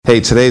Hey,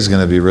 today's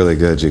going to be really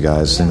good, you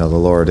guys. You know, the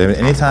Lord,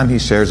 anytime He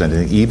shares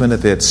anything, even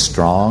if it's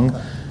strong,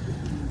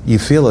 you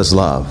feel His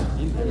love.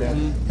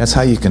 That's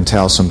how you can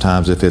tell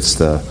sometimes if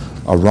it's a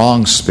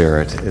wrong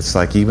spirit. It's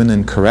like even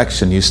in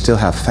correction, you still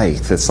have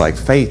faith. It's like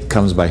faith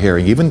comes by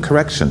hearing, even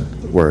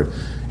correction word,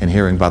 and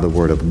hearing by the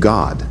word of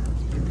God.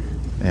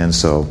 And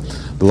so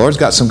the Lord's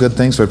got some good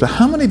things for it. But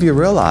how many of you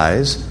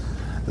realize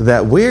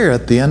that we're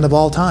at the end of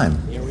all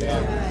time?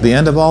 The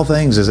end of all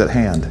things is at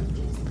hand.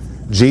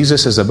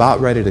 Jesus is about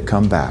ready to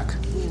come back.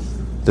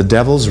 The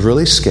devil's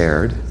really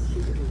scared.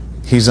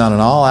 He's on an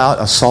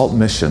all-out assault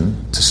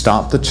mission to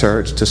stop the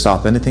church, to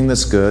stop anything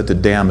that's good, to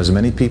damn as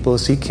many people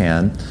as he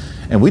can.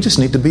 And we just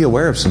need to be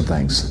aware of some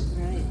things.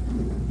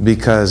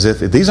 Because if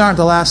these aren't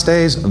the last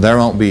days, there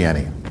won't be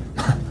any.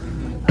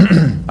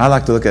 I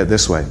like to look at it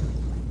this way.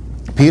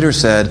 Peter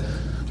said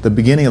the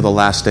beginning of the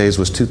last days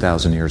was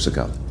 2,000 years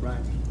ago.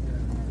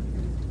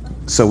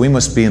 So we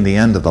must be in the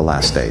end of the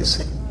last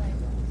days.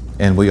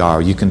 And we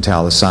are. You can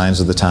tell the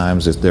signs of the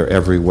times. They're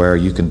everywhere.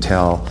 You can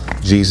tell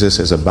Jesus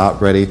is about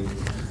ready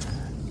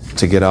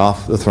to get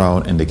off the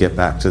throne and to get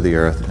back to the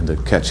earth and to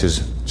catch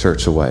His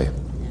church away.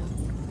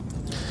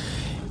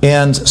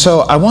 And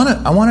so I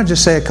want to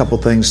just say a couple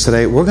things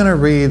today. We're going to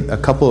read a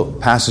couple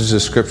passages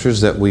of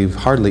scriptures that we've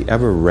hardly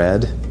ever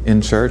read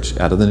in church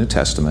out of the New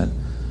Testament.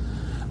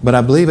 But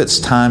I believe it's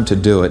time to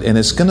do it. And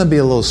it's going to be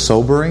a little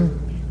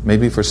sobering.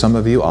 Maybe for some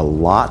of you, a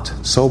lot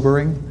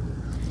sobering.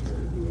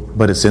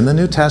 But it's in the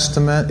New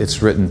Testament.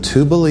 It's written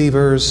to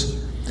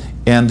believers.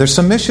 And there's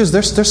some issues.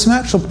 There's some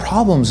actual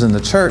problems in the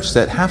church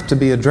that have to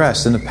be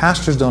addressed. And if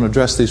pastors don't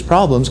address these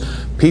problems,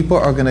 people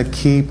are going to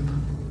keep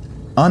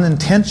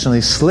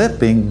unintentionally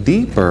slipping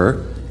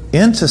deeper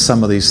into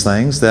some of these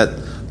things that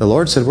the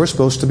Lord said we're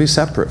supposed to be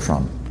separate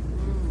from.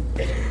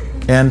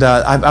 And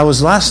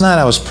last night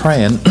I was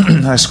praying.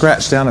 I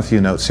scratched down a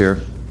few notes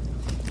here.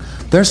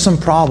 There's some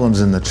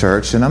problems in the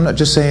church, and I'm not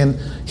just saying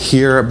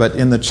here, but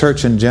in the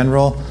church in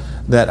general,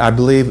 that I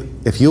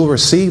believe if you'll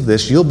receive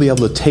this, you'll be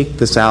able to take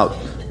this out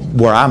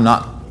where I'm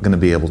not going to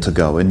be able to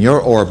go, in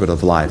your orbit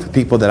of life.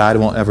 People that I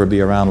won't ever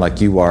be around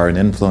like you are and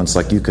influence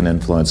like you can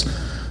influence.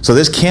 So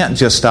this can't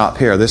just stop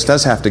here. This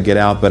does have to get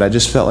out, but I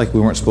just felt like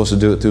we weren't supposed to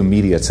do it through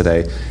media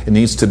today. It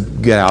needs to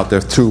get out there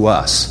through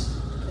us.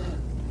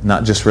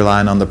 Not just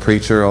relying on the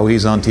preacher, oh,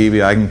 he's on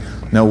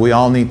TV. No, we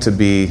all need to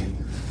be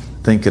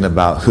thinking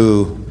about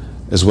who,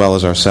 as well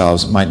as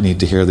ourselves, might need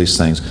to hear these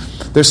things.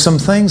 There's some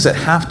things that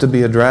have to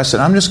be addressed,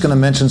 and I'm just going to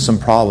mention some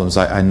problems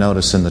I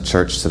notice in the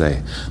church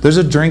today. There's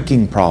a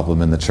drinking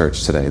problem in the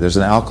church today. There's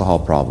an alcohol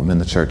problem in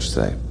the church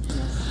today.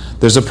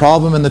 There's a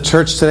problem in the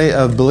church today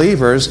of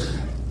believers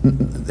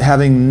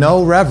having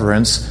no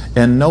reverence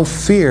and no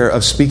fear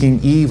of speaking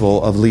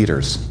evil of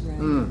leaders.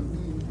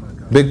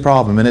 Big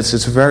problem, and it's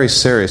very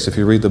serious. If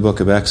you read the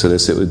book of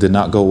Exodus, it did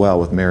not go well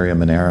with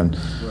Miriam and Aaron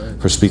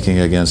for speaking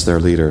against their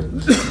leader.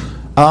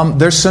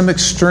 There's some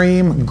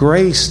extreme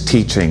grace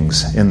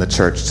teachings in the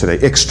church today.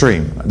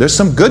 Extreme. There's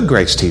some good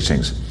grace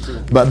teachings,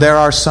 but there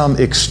are some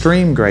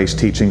extreme grace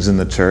teachings in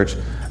the church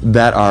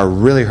that are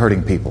really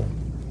hurting people,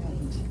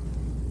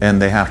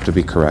 and they have to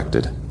be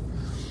corrected.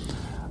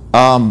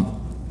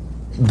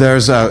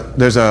 There's an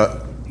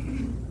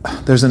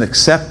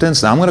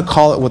acceptance. Now I'm going to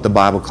call it what the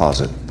Bible calls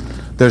it.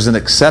 There's an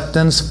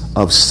acceptance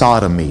of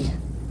sodomy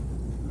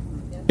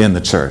in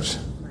the church.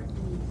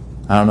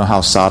 I don't know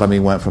how sodomy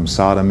went from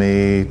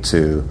sodomy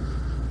to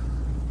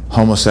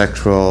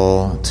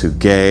homosexual to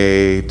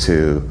gay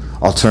to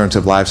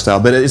alternative lifestyle,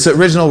 but its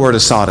original word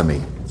is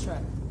sodomy. That's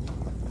right.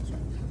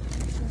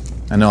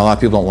 I know a lot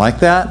of people don't like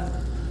that,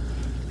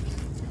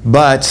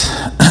 but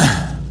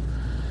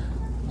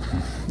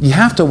you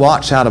have to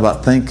watch out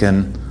about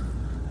thinking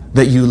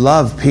that you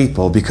love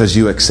people because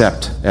you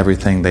accept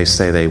everything they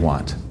say they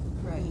want.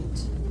 Right.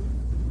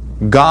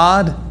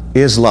 God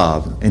is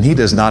love, and He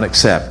does not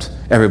accept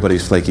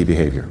everybody's flaky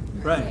behavior.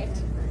 Right.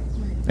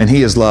 And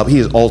He is love. He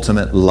is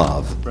ultimate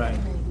love. Right.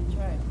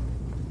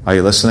 Are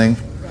you listening?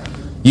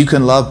 You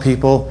can love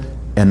people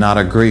and not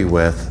agree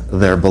with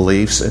their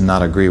beliefs and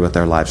not agree with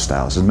their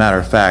lifestyles. As a matter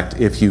of fact,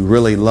 if you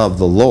really love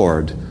the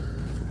Lord,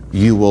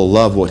 you will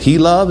love what He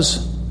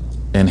loves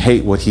and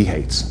hate what He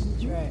hates.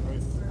 That's right.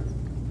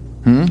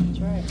 That's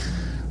right.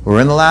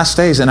 We're in the last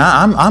days, and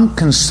I'm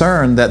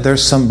concerned that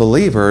there's some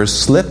believers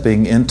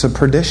slipping into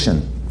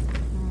perdition.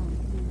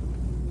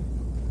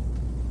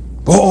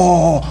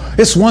 Oh,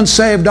 it's once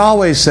saved,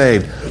 always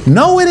saved.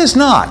 No, it is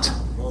not.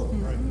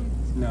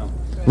 No.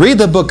 Read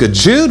the book of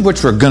Jude,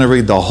 which we're going to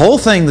read the whole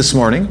thing this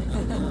morning,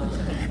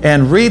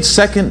 and read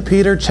 2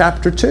 Peter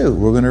chapter 2.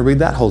 We're going to read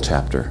that whole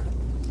chapter.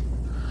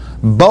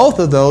 Both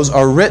of those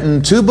are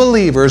written to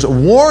believers,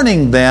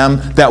 warning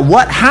them that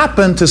what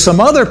happened to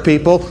some other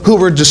people who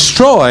were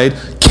destroyed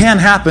can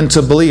happen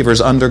to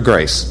believers under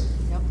grace.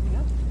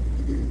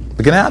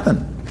 It can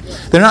happen.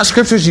 They're not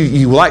scriptures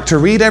you like to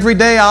read every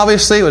day,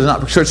 obviously. It was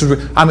not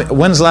scriptures. I mean,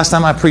 when's the last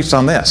time I preached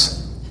on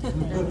this?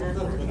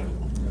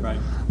 Right.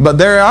 But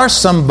there are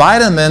some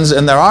vitamins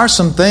and there are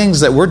some things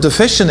that we're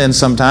deficient in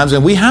sometimes,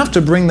 and we have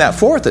to bring that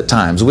forth at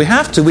times. We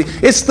have to.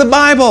 It's the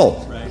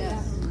Bible.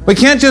 Right. We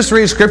can't just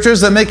read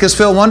scriptures that make us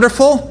feel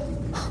wonderful.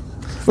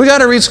 We got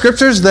to read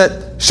scriptures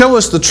that show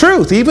us the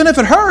truth, even if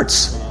it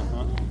hurts.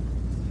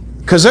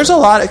 Because there's a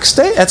lot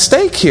at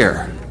stake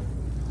here.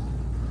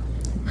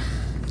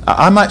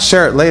 I might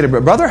share it later,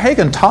 but Brother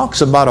Hagin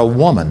talks about a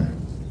woman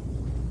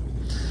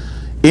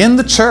in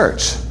the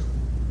church,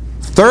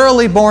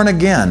 thoroughly born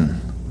again,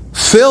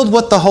 filled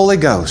with the Holy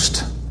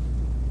Ghost,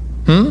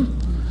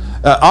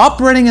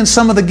 operating in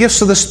some of the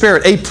gifts of the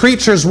Spirit, a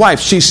preacher's wife.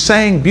 She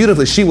sang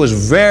beautifully. She was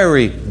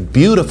very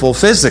beautiful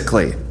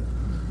physically,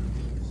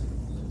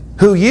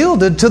 who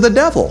yielded to the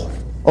devil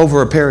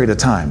over a period of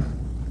time.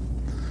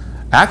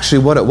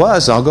 Actually, what it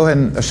was, I'll go ahead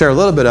and share a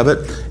little bit of it,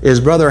 is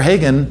Brother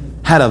Hagin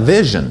had a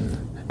vision,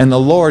 and the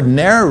Lord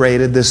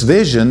narrated this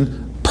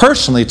vision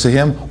personally to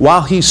him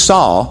while he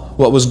saw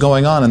what was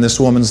going on in this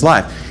woman's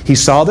life. He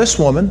saw this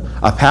woman,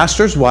 a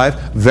pastor's wife,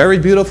 very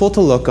beautiful to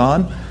look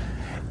on,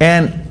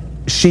 and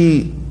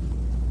she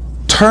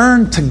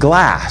turned to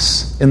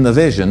glass in the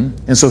vision,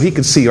 and so he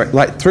could see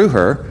right through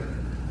her.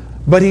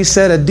 But he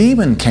said a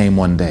demon came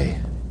one day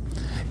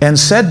and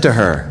said to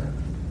her,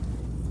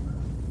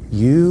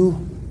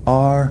 "You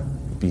are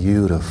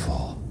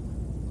beautiful.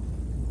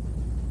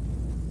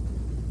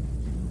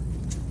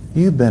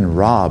 You've been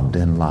robbed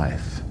in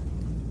life.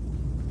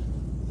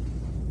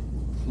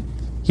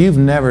 You've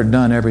never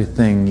done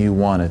everything you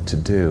wanted to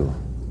do."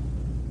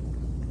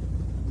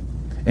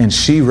 And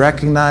she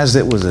recognized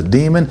it was a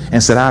demon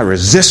and said, "I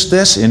resist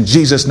this in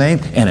Jesus' name,"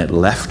 and it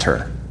left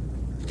her.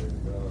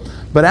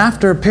 But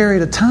after a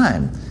period of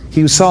time,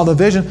 he saw the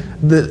vision.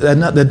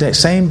 The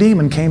same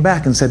demon came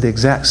back and said the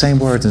exact same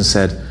words and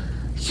said,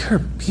 "You're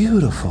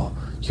beautiful.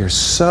 You're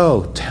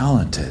so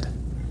talented.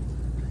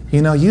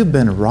 You know, you've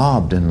been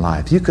robbed in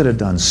life. You could have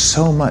done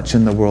so much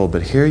in the world,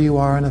 but here you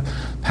are in a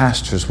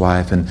pastor's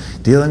wife and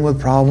dealing with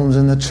problems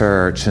in the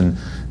church and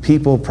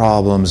people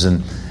problems."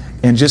 And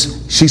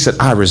just, she said,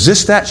 "I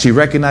resist that." She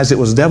recognized it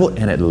was the devil,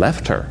 and it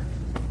left her.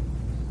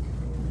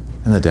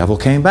 And the devil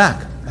came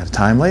back at a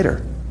time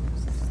later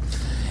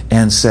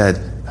and said,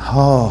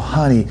 "Oh,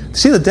 honey,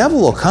 see, the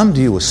devil will come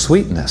to you with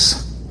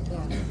sweetness.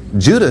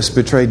 Judas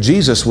betrayed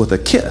Jesus with a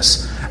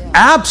kiss.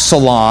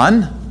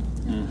 Absalom,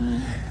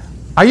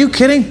 are you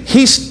kidding?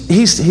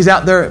 He's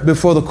out there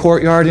before the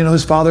courtyard. You know,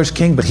 his father's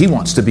king, but he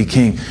wants to be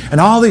king. And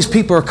all these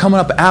people are coming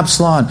up to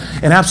Absalom.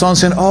 And Absalom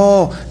saying,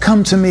 "Oh,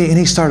 come to me." And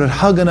he started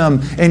hugging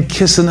them and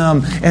kissing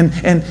them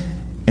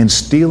and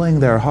stealing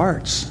their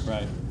hearts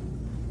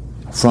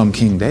from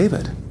King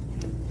David.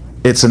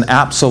 It's an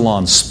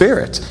Absalom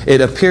spirit. It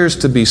appears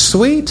to be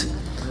sweet,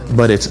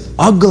 but it's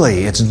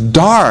ugly. It's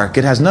dark.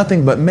 It has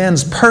nothing but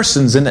men's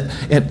persons in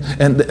it,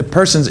 and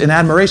persons in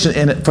admiration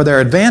in it for their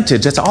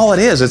advantage. That's all it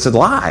is. It's a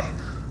lie.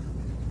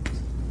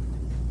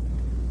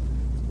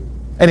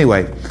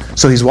 Anyway,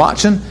 so he's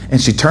watching, and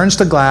she turns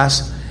to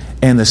glass,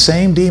 and the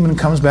same demon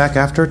comes back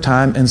after a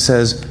time and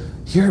says,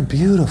 "You're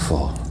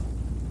beautiful.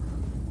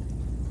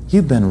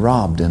 You've been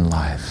robbed in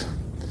life.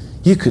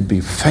 You could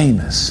be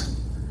famous."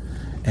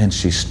 And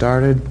she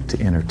started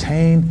to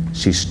entertain.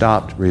 She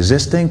stopped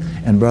resisting.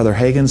 And Brother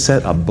Hagin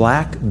said a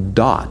black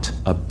dot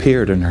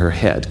appeared in her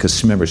head.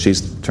 Because remember,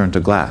 she's turned to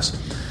glass.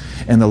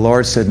 And the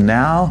Lord said,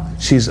 now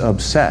she's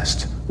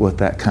obsessed with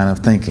that kind of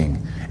thinking.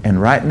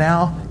 And right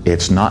now,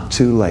 it's not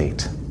too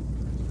late.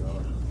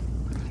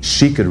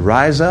 She could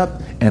rise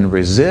up and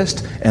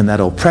resist, and that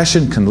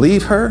oppression can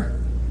leave her.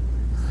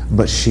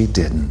 But she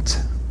didn't.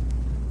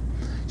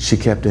 She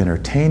kept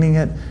entertaining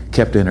it,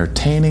 kept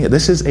entertaining it.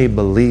 This is a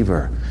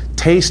believer,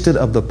 tasted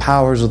of the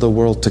powers of the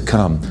world to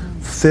come,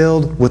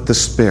 filled with the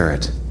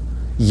Spirit,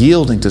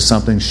 yielding to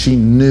something she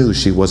knew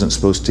she wasn't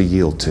supposed to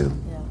yield to.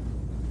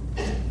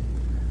 Yeah.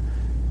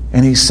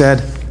 And he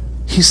said,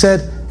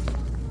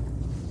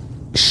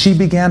 she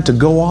began to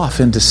go off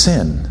into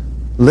sin,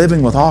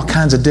 living with all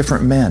kinds of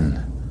different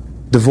men,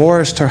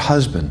 divorced her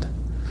husband.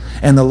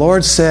 And the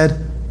Lord said,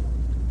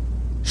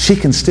 she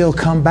can still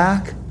come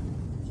back,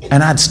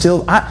 and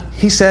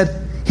he said,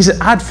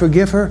 I'd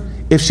forgive her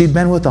if she'd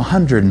been with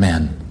 100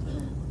 men.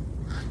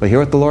 But hear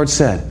what the Lord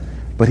said.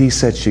 But he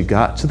said she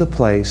got to the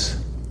place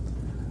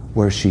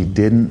where she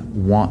didn't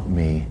want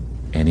me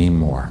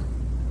anymore.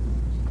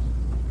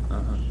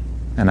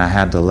 And I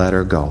had to let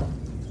her go.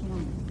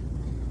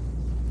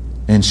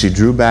 And she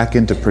drew back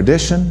into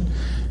perdition,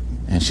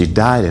 and she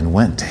died and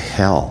went to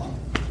hell.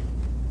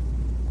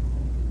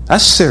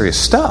 That's serious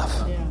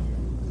stuff.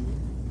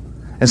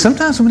 And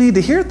sometimes we need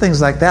to hear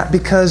things like that,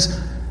 because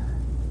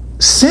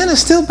sin is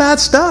still bad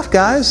stuff,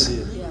 guys.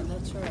 Yeah,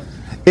 that's right.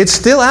 It's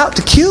still out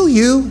to kill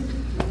you.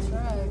 That's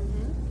right.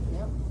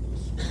 Yep.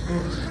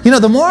 You know,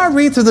 the more I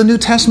read through the New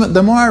Testament,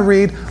 the more I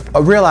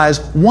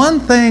realize one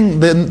thing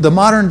that the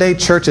modern day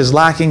church is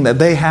lacking that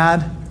they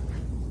had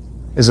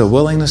is a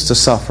willingness to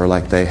suffer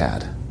like they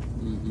had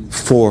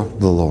for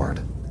the Lord.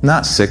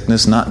 Not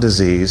sickness, not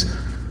disease,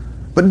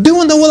 but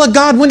doing the will of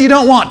God when you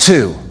don't want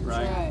to.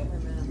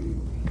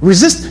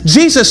 Resist.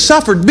 Jesus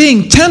suffered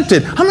being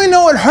tempted. How many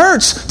know it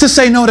hurts to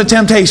say no to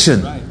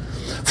temptation? Right.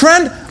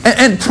 Friend,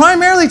 And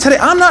primarily today,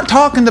 I'm not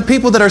talking to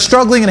people that are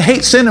struggling and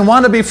hate sin and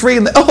want to be free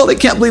and they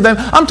can't believe them.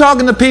 I'm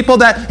talking to people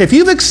that if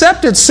you've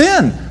accepted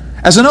sin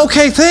as an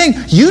okay thing,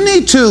 you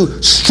need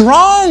to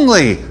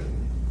strongly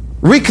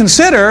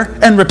reconsider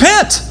and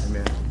repent.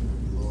 Amen.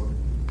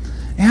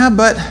 Yeah,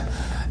 but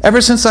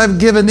ever since I've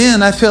given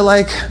in, I feel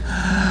like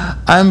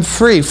I'm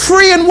free.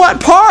 Free in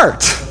what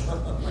part?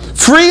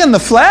 Free in the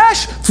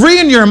flesh? Free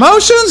in your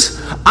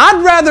emotions?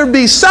 I'd rather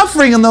be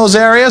suffering in those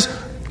areas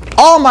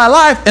all my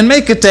life and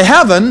make it to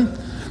heaven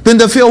than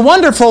to feel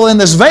wonderful in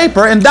this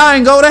vapor and die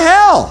and go to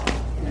hell.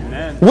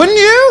 Amen. Wouldn't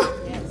you?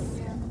 Yes.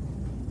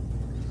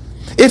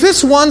 If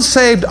it's once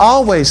saved,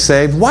 always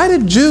saved, why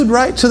did Jude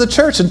write to the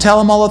church and tell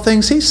them all the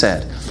things he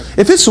said?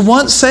 If it's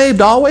once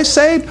saved, always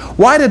saved,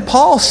 why did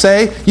Paul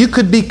say you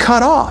could be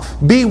cut off?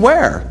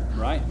 Beware.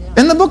 Right.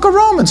 In the book of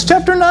Romans,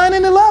 chapter 9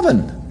 and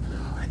 11.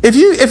 If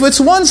it's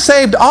once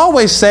saved,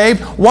 always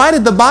saved, why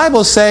did the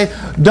Bible say,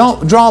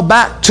 don't draw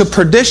back to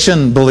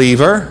perdition,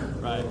 believer?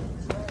 Right.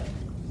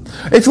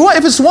 If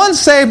it's once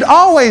saved,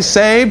 always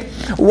saved,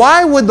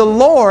 why would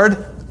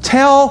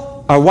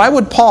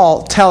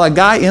Paul tell a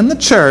guy in the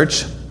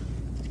church,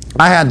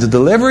 I had to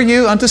deliver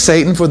you unto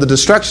Satan for the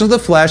destruction of the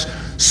flesh,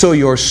 so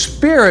your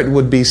spirit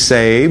would be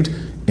saved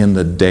in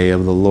the day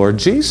of the Lord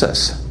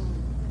Jesus?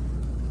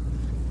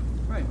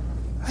 Right.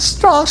 That's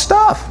strong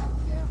stuff.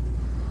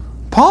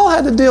 Paul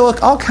had to deal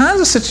with all kinds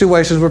of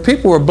situations where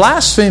people were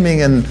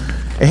blaspheming, and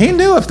he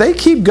knew if they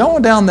keep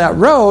going down that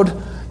road,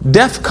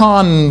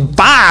 DEFCON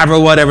 5 or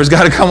whatever's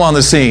got to come on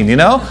the scene, you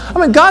know? I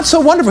mean, God's so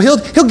wonderful.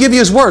 He'll give you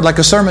His Word, like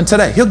a sermon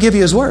today. He'll give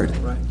you His Word.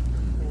 Right.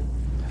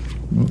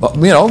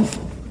 You know,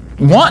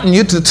 wanting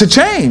you to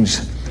change.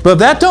 But if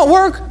that don't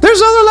work,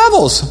 there's other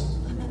levels.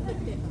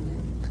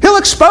 He'll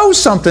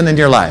expose something in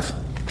your life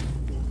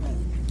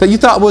that you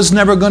thought was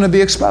never going to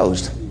be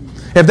exposed.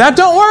 If that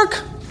don't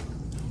work,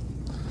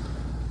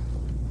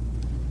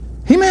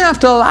 He may have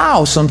to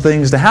allow some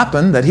things to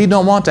happen that He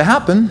don't want to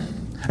happen.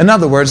 In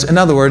other words,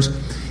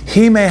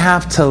 He may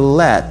have to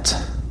let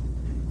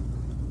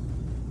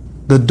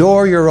the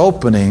door you're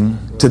opening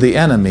to the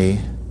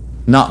enemy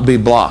not be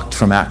blocked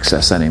from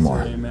access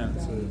anymore. Amen.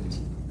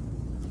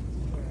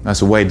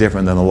 That's way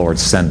different than the Lord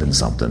sending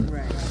something.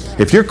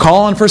 If you're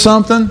calling for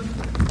something,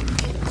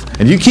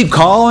 and you keep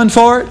calling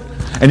for it,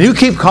 and you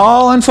keep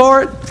calling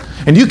for it,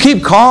 and you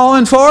keep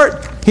calling for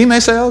it, He may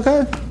say,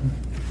 okay.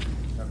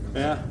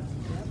 Yeah.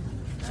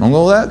 I'm going to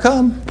let it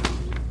come.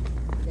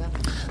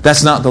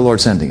 That's not the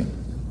Lord sending it.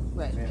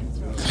 Right.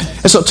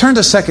 And so turn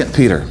to 2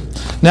 Peter.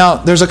 Now,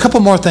 there's a couple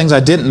more things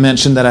I didn't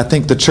mention that I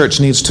think the church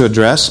needs to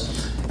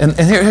address. And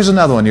here's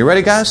another one. You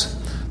ready, guys?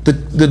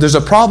 There's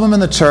a problem in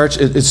the church.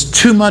 It's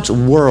too much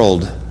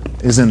world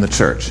is in the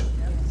church.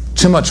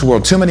 Too much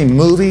world. Too many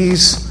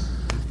movies.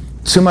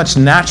 Too much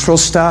natural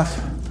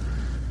stuff.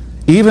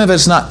 Even if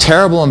it's not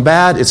terrible and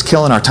bad, it's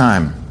killing our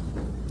time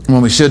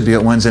when we should be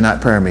at Wednesday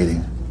night prayer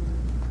meeting.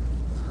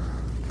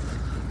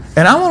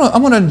 And I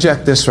want to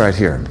inject this right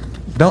here.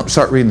 Don't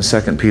start reading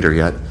 2 Peter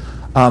yet.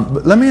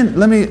 But let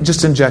me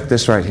just inject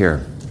this right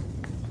here.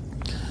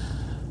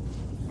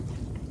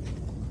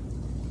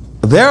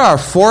 There are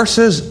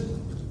forces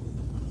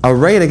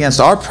arrayed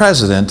against our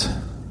president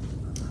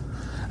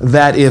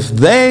that if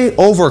they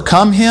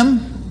overcome him,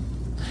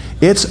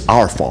 it's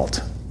our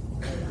fault.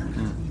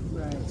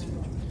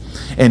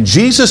 And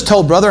Jesus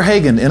told Brother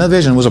Hagin in a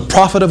vision, was a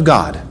prophet of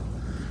God,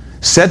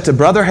 said to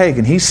Brother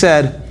Hagin, he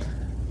said,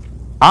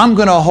 I'm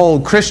going to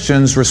hold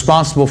Christians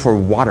responsible for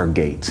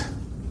Watergate.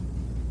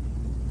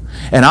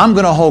 And I'm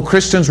going to hold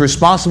Christians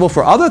responsible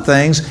for other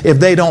things if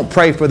they don't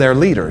pray for their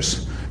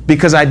leaders.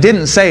 Because I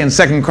didn't say in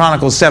 2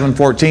 Chronicles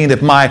 7:14,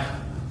 if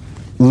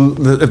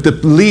the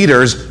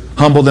leaders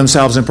humble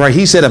themselves and pray.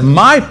 He said, if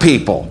my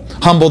people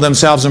humble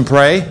themselves and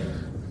pray,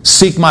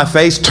 seek my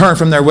face, turn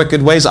from their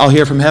wicked ways, I'll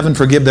hear from heaven,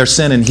 forgive their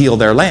sin, and heal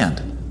their land.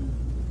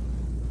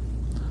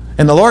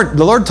 And the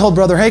Lord told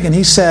Brother Hagin,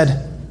 he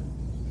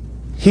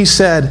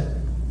said,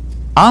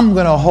 I'm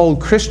going to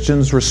hold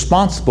Christians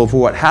responsible for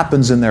what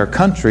happens in their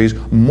countries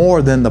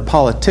more than the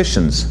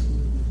politicians.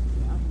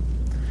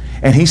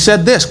 And he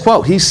said this,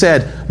 quote, he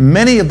said,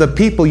 many of the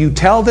people you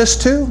tell this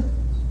to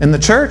in the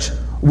church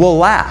will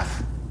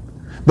laugh.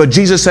 But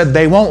Jesus said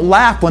they won't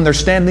laugh when they're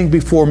standing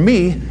before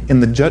me in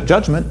the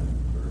judgment.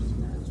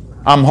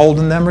 I'm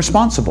holding them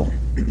responsible.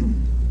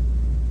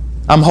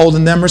 I'm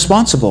holding them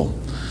responsible.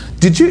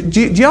 Do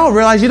y'all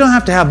realize you don't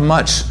have to have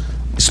much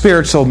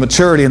spiritual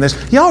maturity in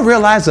this? Y'all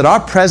realize that our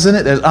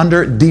president is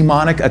under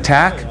demonic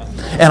attack?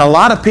 And a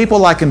lot of people,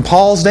 like in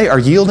Paul's day, are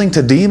yielding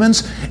to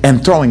demons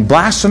and throwing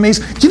blasphemies.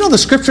 Do you know the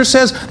scripture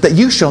says that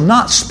you shall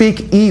not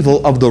speak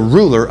evil of the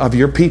ruler of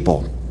your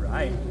people?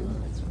 Right.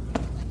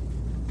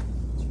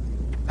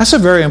 That's a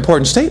very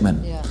important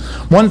statement. Yeah.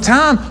 One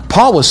time,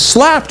 Paul was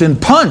slapped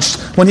and punched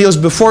when he was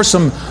before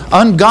some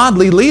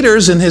ungodly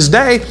leaders in his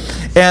day.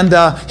 And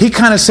he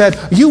kind of said,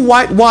 you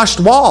whitewashed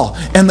wall.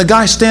 And the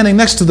guy standing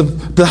next to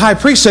the high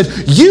priest said,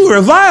 you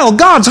revile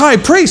God's high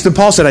priest. And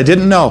Paul said, I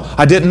didn't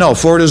know,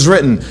 for it is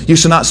written, you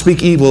shall not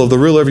speak evil of the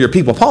ruler of your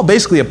people. Paul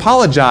basically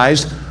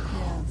apologized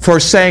for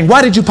saying,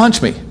 "Why did you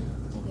punch me?"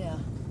 Yeah.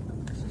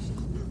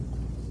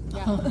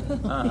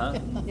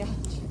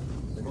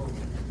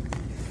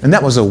 And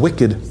that was a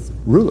wicked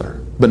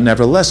ruler. But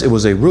nevertheless, it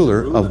was a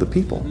ruler of the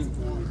people.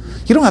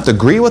 You don't have to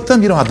agree with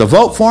them. You don't have to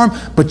vote for them.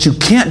 But you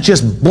can't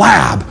just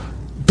blab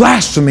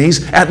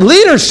blasphemies at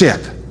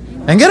leadership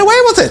and get away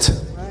with it.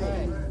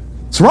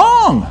 It's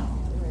wrong.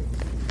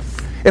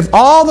 If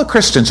all the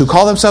Christians who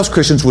call themselves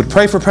Christians would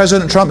pray for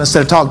President Trump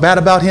instead of talk bad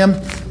about him,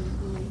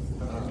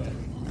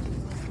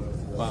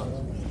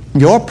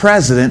 your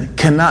president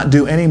cannot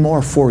do any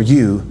more for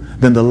you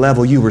than the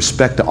level you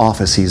respect the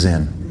office he's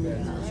in.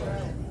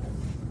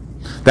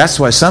 That's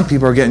why some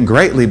people are getting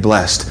greatly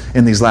blessed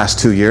in these last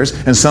 2 years,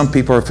 and some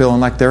people are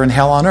feeling like they're in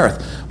hell on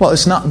earth. Well,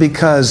 it's not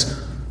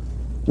because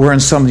we're in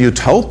some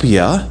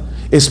utopia.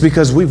 It's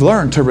because we've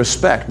learned to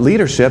respect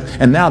leadership,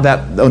 and now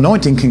that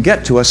anointing can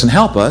get to us and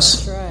help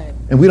us, That's right.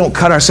 and we don't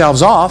cut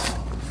ourselves off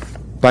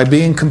by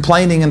being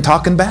complaining and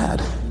talking bad.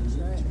 That's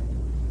right.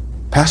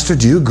 Pastor,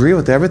 do you agree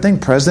with everything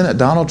President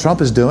Donald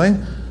Trump is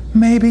doing?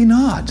 Maybe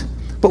not.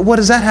 But what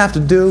does that have to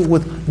do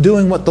with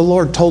doing what the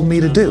Lord told me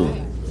to do?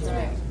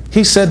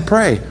 He said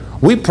pray.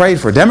 We prayed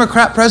for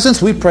Democrat presidents.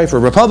 We pray for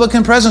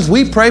Republican presidents.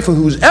 We pray for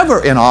who's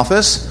ever in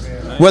office,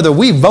 whether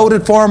we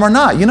voted for him or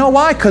not. You know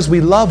why? Because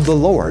we love the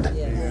Lord.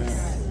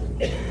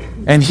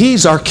 And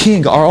He's our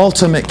King, our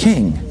ultimate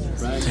King.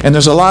 And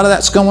there's a lot of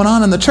that's going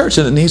on in the church,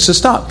 and it needs to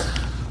stop.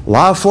 A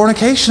lot of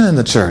fornication in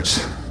the church.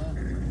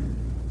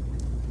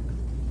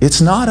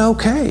 It's not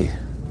okay.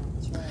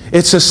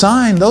 It's a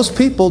sign those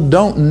people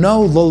don't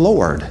know the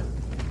Lord.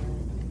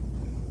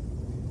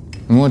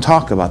 And we want to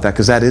talk about that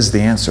because that is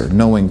the answer,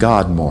 knowing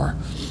God more.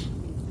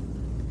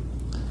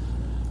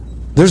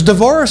 There's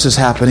divorces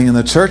happening in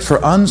the church for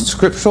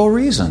unscriptural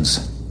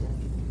reasons.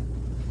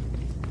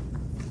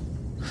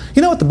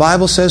 You know what the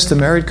Bible says to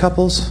married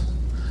couples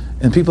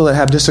and people that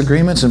have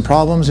disagreements and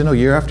problems,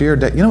 year after year?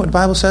 You know what the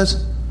Bible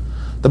says?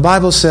 The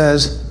Bible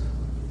says,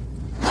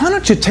 why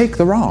don't you take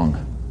the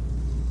wrong?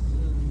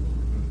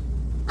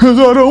 Because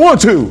I don't want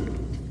to.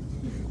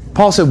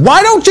 Paul said,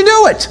 why don't you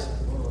do it?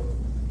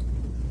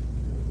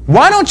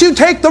 Why don't you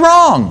take the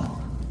wrong?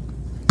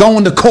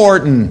 Going to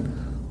court, and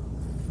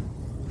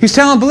he's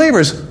telling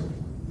believers,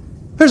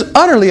 there's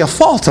utterly a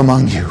fault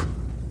among you.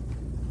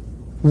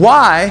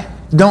 Why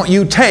don't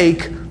you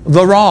take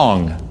the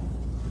wrong?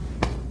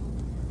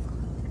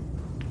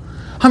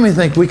 How many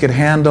think we could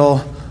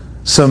handle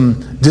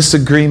some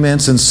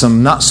disagreements and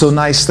some not so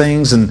nice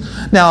things? And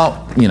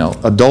now,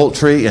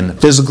 adultery and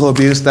physical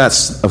abuse,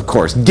 that's, of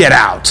course, get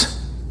out.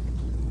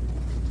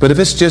 But if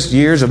it's just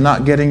years of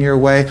not getting your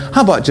way,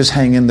 how about just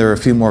hang in there a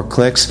few more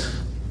clicks?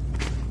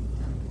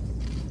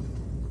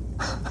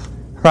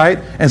 Right?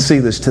 And see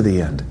this to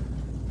the end.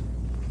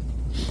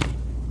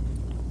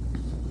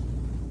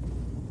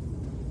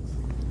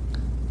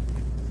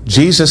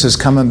 Jesus is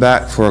coming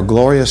back for a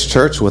glorious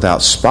church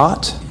without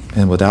spot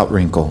and without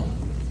wrinkle.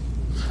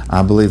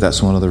 I believe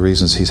that's one of the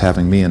reasons He's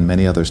having me and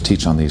many others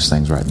teach on these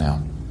things right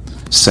now.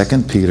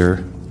 2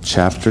 Peter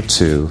chapter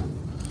 2,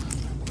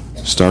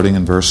 starting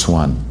in verse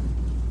 1.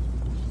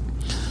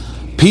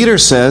 Peter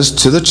says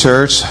to the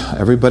church,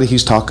 everybody,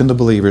 he's talking to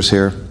believers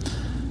here,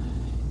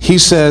 he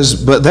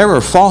says, but there were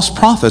false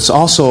prophets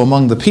also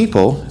among the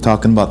people,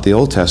 talking about the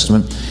Old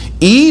Testament,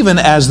 even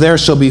as there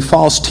shall be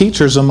false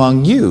teachers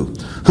among you,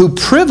 who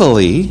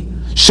privily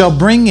shall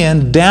bring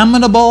in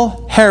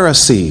damnable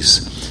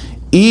heresies,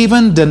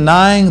 even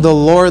denying the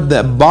Lord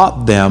that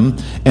bought them,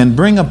 and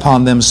bring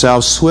upon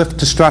themselves swift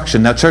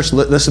destruction. Now, church,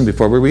 listen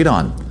before we read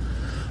on.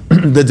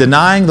 The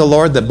denying the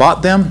Lord that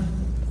bought them,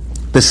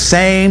 the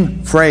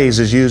same phrase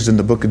is used in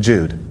the book of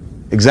Jude.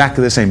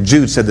 Exactly the same.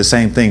 Jude said the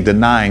same thing,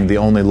 denying the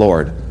only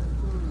Lord.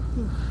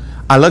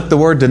 I looked the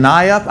word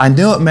deny up. I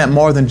knew it meant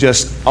more than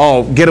just,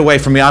 get away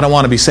from me, I don't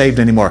want to be saved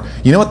anymore.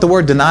 You know what the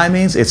word deny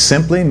means? It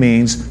simply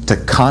means to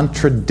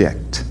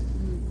contradict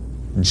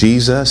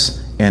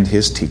Jesus and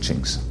His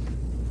teachings.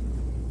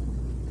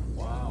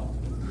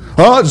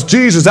 Oh, it's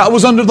Jesus. That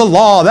was under the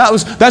law.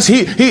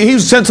 He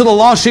was sent to the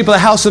lost sheep of the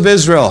house of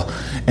Israel.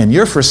 And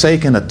you're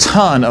forsaking a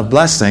ton of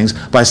blessings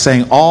by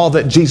saying all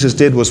that Jesus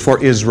did was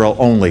for Israel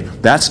only.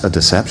 That's a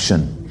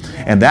deception.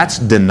 And that's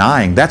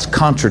denying. That's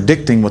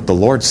contradicting what the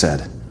Lord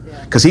said.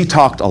 Because He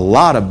talked a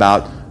lot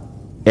about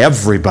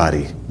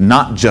everybody,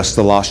 not just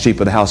the lost sheep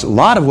of the house. A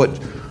lot of what,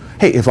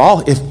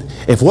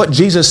 if what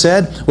Jesus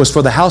said was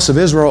for the house of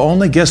Israel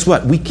only, guess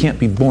what? We can't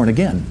be born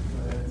again.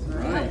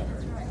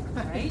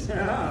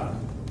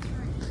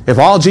 If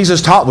all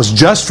Jesus taught was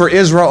just for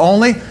Israel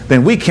only,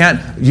 then we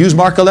can't use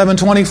Mark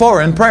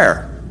 11:24 in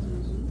prayer.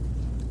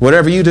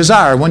 Whatever you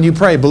desire, when you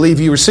pray, believe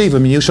you receive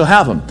them and you shall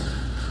have them.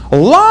 A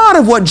lot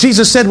of what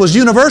Jesus said was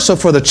universal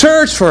for the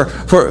church,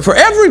 for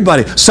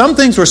everybody. Some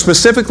things were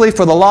specifically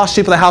for the lost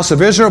sheep of the house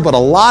of Israel, but a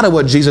lot of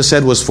what Jesus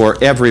said was for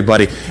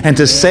everybody. And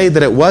to say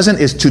that it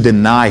wasn't is to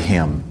deny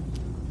Him,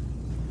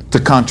 to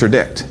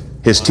contradict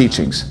His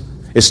teachings.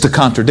 It's to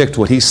contradict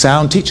what He's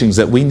sound teachings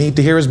that we need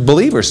to hear as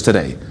believers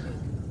today.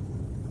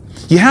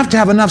 You have to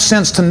have enough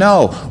sense to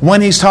know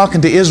when He's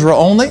talking to Israel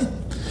only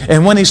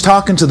and when He's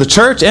talking to the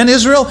church and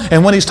Israel,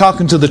 and when He's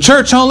talking to the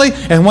church only,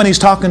 and when He's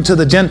talking to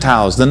the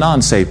Gentiles, the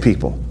non-saved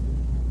people.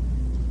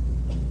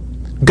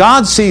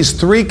 God sees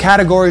three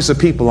categories of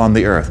people on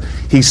the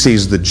earth. He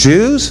sees the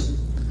Jews,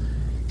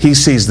 He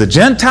sees the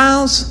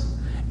Gentiles,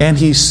 and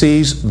He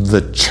sees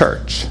the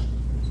church.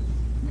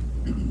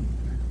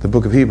 The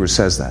book of Hebrews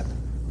says that.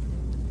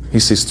 He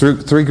sees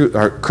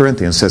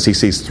Corinthians says He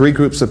sees three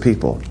groups of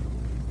people.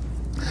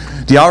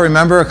 Do y'all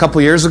remember a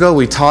couple years ago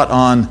we taught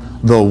on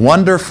the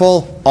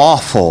wonderful,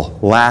 awful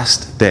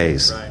last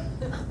days? Right.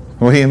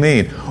 What do you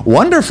mean?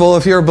 Wonderful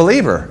if you're a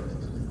believer.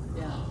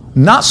 Yeah.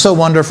 Not so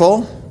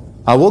wonderful,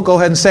 I will go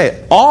ahead and say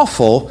it,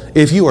 awful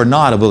if you are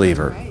not a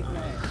believer. Right,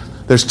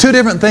 right. There's two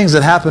different things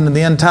that happen in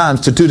the end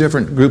times to two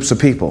different groups of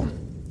people.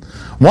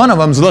 One of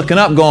them's looking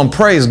up going,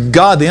 praise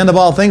God, the end of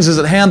all things is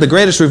at hand, the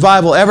greatest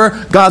revival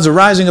ever. God's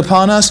arising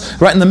upon us.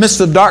 Right in the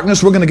midst of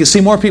darkness, we're going to see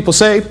more people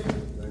saved.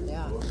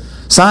 Yeah.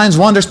 Signs,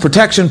 wonders,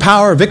 protection,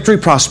 power, victory,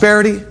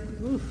 prosperity.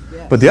 Oof,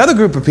 yeah. But the other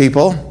group of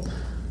people,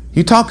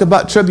 you talk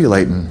about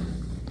tribulating.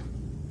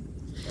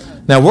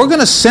 Now, we're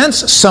going to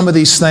sense some of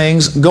these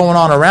things going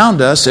on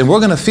around us, and we're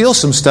going to feel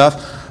some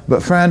stuff,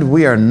 but friend,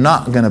 we are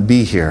not going to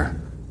be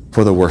here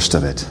for the worst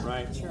of it.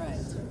 Right. That's right.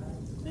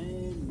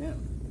 Amen.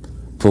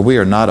 For we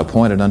are not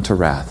appointed unto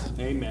wrath.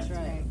 Amen. That's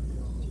right.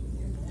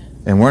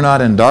 And we're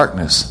not in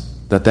darkness,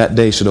 that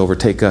day should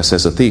overtake us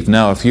as a thief.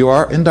 Now, if you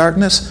are in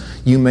darkness,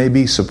 you may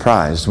be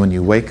surprised when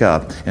you wake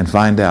up and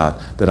find out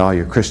that all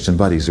your Christian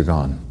buddies are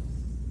gone.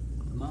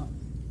 Come on.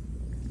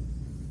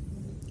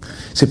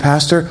 See,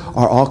 Pastor,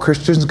 are all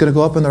Christians going to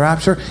go up in the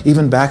rapture?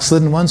 Even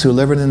backslidden ones who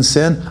lived in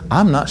sin?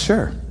 I'm not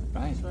sure.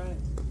 Right. That's right.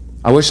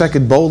 I wish I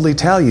could boldly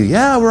tell you,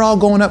 yeah, we're all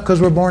going up because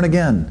we're born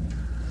again.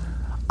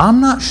 I'm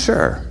not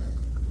sure.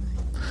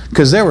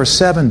 Because there were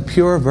 7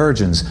 pure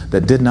virgins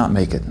that did not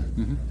make it.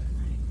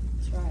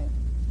 That's right.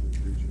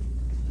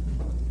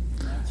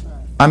 That's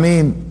right. I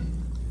mean,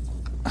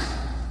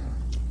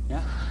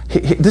 Yeah.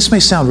 this may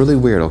sound really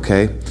weird,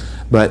 okay?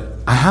 But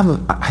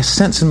I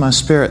sense in my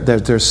spirit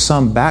that there's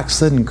some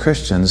backslidden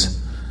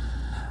Christians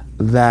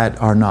that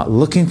are not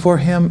looking for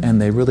Him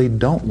and they really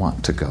don't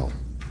want to go.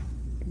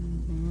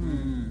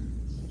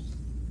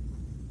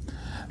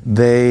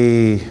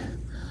 They're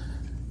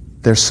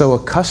so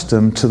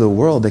accustomed to the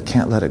world they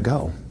can't let it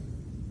go.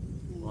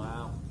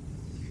 Wow.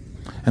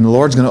 And the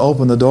Lord's going to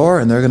open the door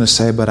and they're going to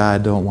say, but I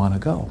don't want to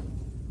go.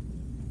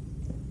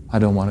 I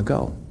don't want to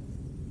go.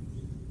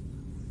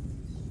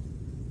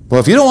 Well,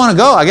 if you don't want to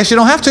go, I guess you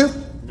don't have to.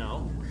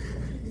 No.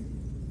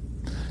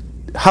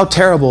 How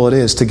terrible it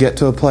is to get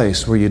to a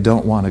place where you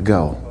don't want to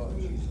go.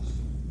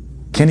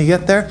 Can you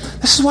get there?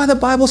 This is why the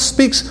Bible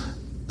speaks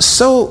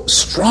so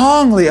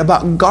strongly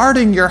about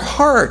guarding your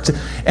heart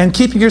and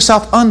keeping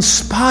yourself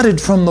unspotted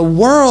from the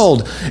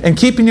world and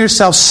keeping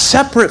yourself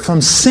separate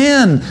from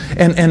sin.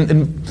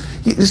 And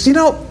you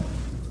know,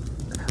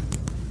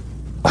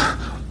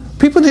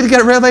 people need to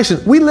get a revelation.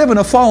 We live in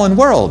a fallen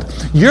world.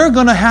 You're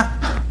going to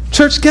have...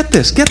 Church, get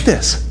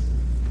this.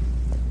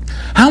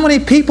 How many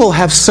people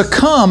have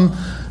succumbed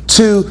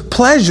to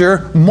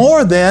pleasure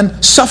more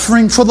than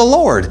suffering for the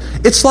Lord?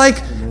 It's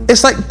like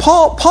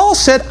Paul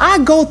said, I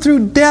go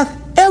through death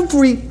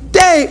every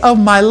day of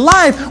my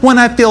life when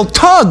I feel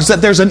tugs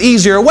that there's an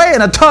easier way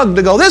and a tug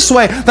to go this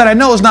way that I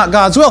know is not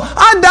God's will.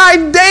 I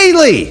die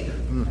daily.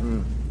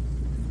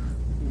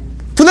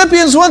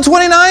 Philippians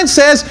 1:29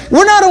 says,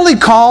 we're not only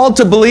called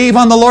to believe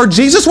on the Lord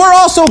Jesus, we're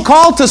also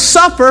called to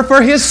suffer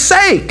for His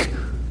sake.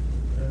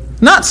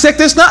 Not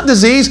sickness, not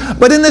disease,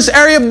 but in this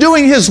area of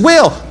doing His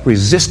will,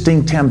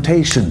 resisting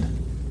temptation.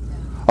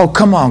 Oh,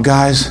 come on,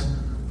 guys.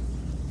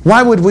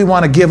 Why would we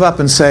want to give up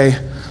and say,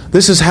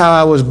 this is how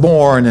I was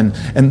born and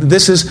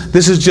this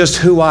is just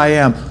who I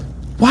am?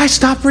 Why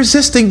stop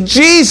resisting?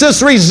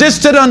 Jesus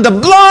resisted unto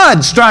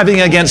blood,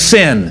 striving against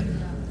sin.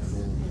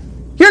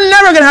 You're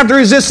never going to have to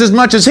resist as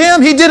much as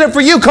Him. He did it for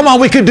you. Come on,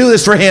 we could do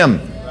this for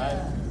Him.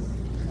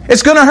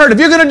 It's going to hurt. If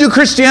you're going to do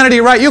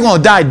Christianity right, you're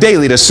going to die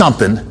daily to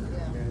something.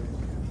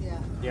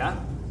 Yeah.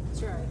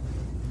 That's right.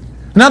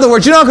 In other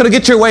words, you're not going to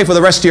get your way for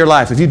the rest of your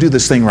life if you do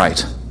this thing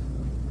right.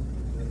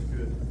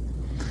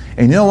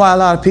 And you know why a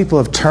lot of people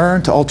have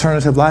turned to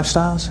alternative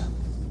lifestyles?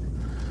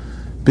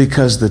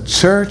 Because the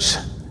church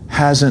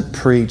hasn't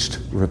preached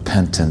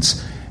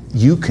repentance.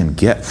 You can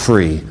get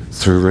free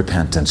through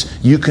repentance.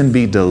 You can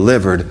be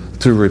delivered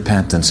through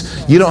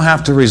repentance. You don't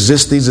have to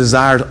resist these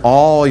desires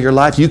all your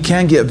life. You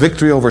can get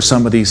victory over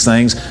some of these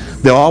things.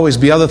 There'll always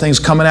be other things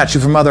coming at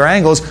you from other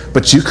angles,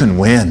 but you can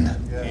win.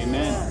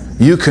 Amen.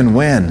 You can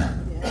win.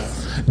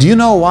 Do you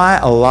know why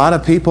a lot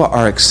of people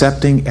are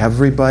accepting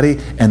everybody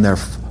and their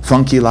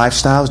funky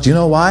lifestyles? Do you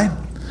know why?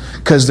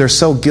 Because they're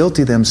so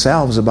guilty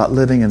themselves about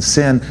living in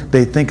sin,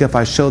 they think if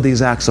I show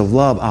these acts of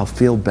love, I'll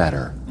feel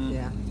better.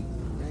 Yeah.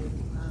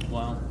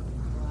 Wow.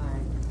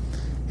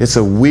 It's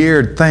a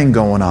weird thing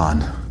going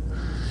on.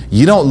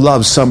 You don't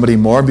love somebody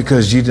more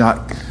because you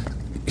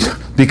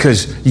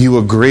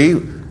agree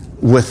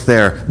with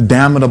their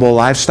damnable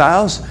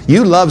lifestyles.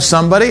 You love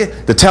somebody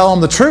to tell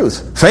them the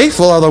truth.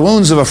 Faithful are the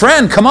wounds of a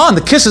friend. Come on,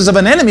 the kisses of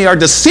an enemy are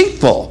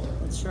deceitful.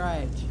 That's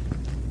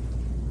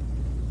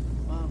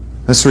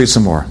Let's read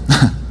some more.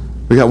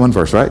 We got one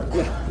verse, right?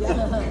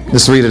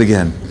 Let's read it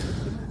again.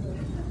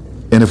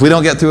 And if we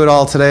don't get through it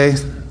all today,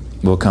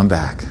 we'll come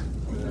back.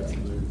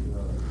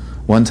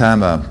 One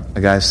time a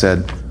guy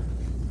said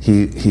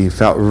he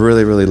felt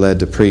really, really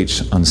led to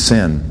preach on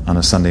sin on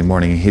a Sunday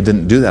morning. He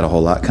didn't do that a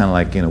whole lot, kind of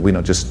like, we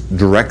don't just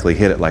directly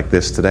hit it like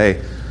this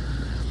today.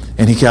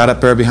 And he got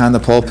up there behind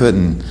the pulpit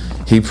and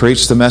he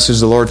preached the message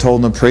the Lord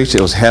told him to preach.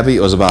 It was heavy. It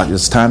was about,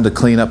 it's time to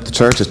clean up the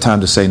church. It's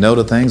time to say no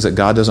to things that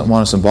God doesn't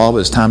want us involved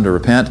with. It's time to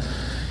repent.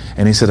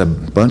 And he said a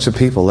bunch of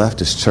people left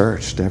his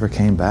church, never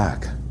came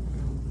back.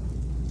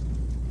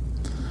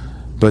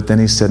 But then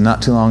he said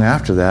not too long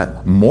after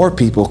that, more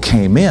people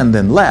came in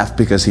than left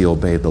because he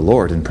obeyed the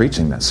Lord in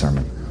preaching that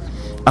sermon.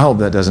 I hope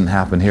that doesn't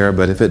happen here,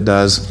 but if it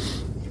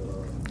does,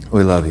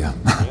 we love you.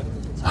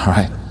 All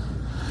right.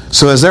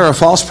 So as there are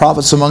false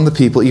prophets among the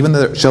people, even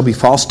there shall be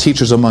false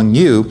teachers among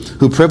you,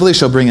 who privily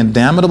shall bring in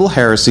damnable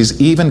heresies,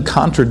 even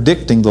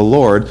contradicting the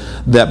Lord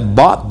that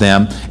bought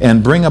them,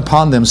 and bring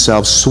upon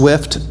themselves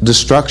swift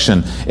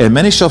destruction. And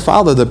many shall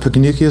follow the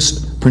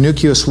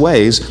pernicious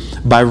ways,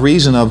 by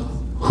reason of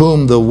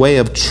whom the way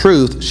of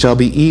truth shall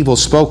be evil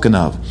spoken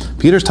of.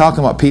 Peter's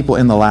talking about people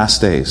in the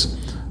last days.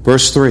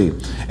 Verse 3,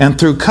 and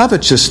through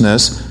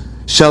covetousness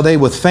shall they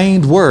with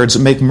feigned words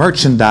make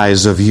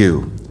merchandise of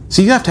you.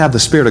 See, you have to have the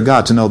Spirit of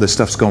God to know this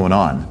stuff's going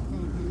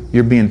on.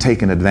 You're being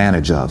taken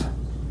advantage of,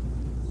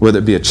 whether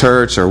it be a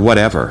church or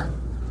whatever.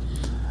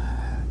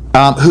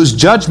 Whose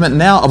judgment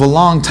now of a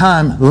long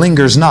time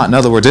lingers not. In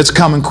other words, it's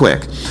coming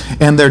quick.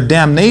 And their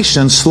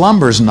damnation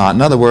slumbers not.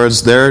 In other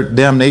words, their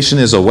damnation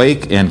is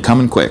awake and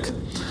coming quick.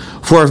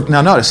 For,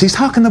 now notice, he's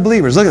talking to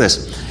believers. Look at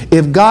this.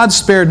 If God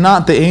spared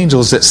not the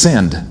angels that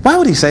sinned. Why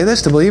would he say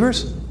this to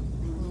believers?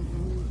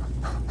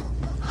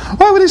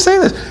 Why would he say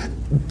this?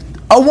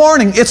 A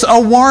warning. It's a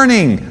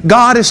warning.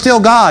 God is still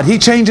God. He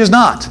changes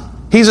not.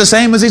 He's the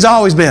same as he's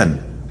always been.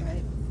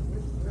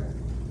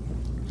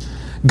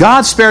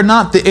 God spared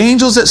not the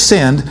angels that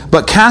sinned,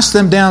 but cast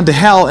them down to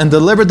hell and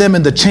delivered them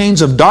in the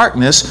chains of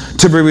darkness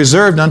to be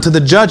reserved unto the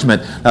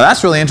judgment. Now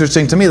that's really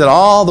interesting to me, that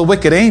all the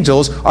wicked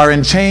angels are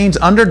in chains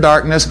under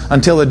darkness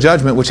until the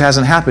judgment, which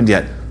hasn't happened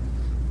yet.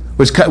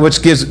 Which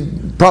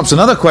prompts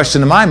another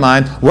question in my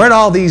mind. Where did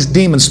all these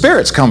demon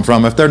spirits come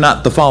from if they're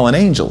not the fallen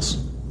angels?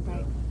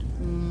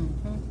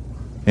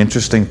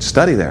 Interesting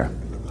study there.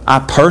 I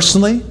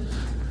personally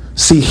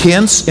see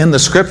hints in the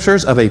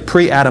Scriptures of a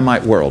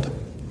pre-Adamite world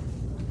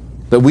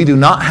that we do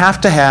not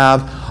have to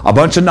have a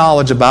bunch of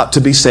knowledge about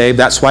to be saved.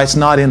 That's why it's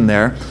not in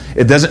there.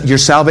 Your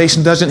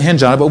salvation doesn't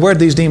hinge on it. But where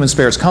did these demon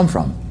spirits come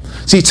from?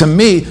 See, to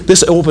me,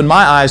 this opened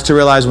my eyes to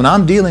realize when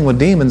I'm dealing with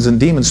demons and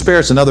demon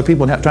spirits and other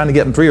people trying to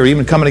get them free, or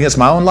even coming against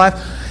my own life,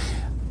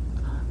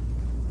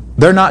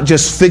 they're not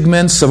just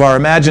figments of our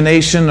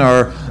imagination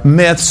or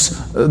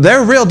myths.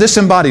 They're real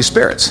disembodied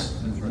spirits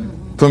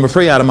from a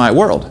pre-Adamite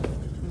world.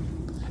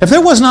 If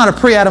there was not a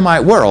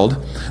pre-Adamite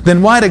world,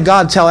 then why did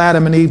God tell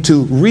Adam and Eve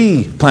to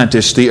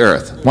replenish the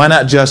earth? Why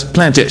not just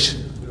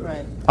plenish?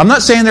 Right. I'm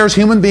not saying there was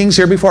human beings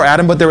here before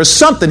Adam, but there was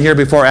something here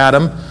before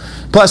Adam.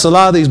 Plus a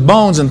lot of these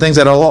bones and things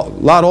that are a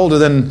lot older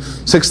than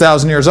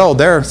 6,000 years old,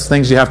 there are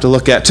things you have to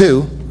look at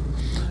too.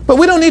 But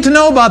we don't need to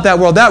know about that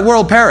world. That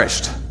world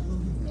perished.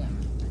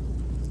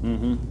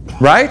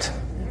 Mm-hmm. Right?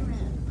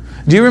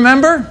 Do you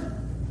remember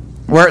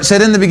where it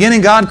said in the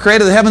beginning God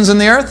created the heavens and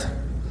the earth?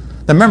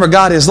 Then remember,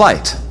 God is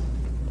light.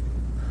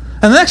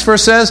 And the next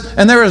verse says,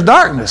 and there is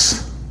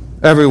darkness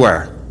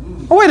everywhere.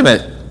 Oh, wait a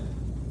minute.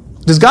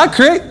 Does God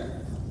create?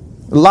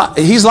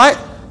 He's light.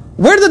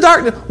 Where did the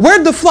darkness, where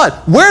did the flood,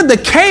 where did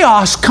the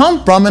chaos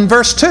come from in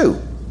verse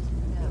 2?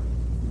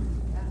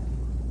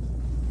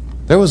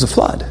 There was a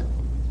flood.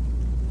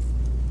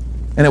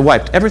 And it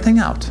wiped everything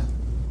out.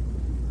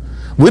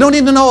 We don't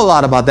need to know a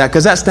lot about that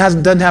because that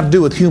doesn't have to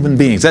do with human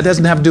beings. That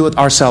doesn't have to do with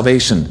our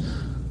salvation.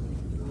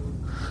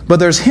 But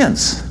there's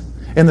hints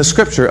in the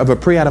Scripture of a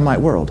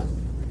pre-Adamite world.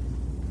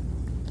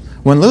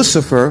 When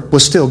Lucifer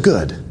was still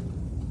good,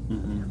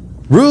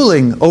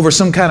 ruling over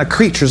some kind of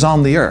creatures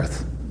on the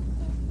earth.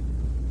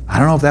 I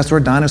don't know if that's where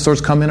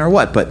dinosaurs come in or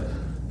what, but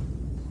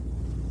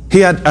he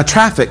had a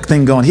traffic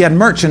thing going. He had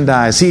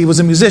merchandise. He was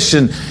a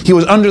musician. He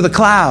was under the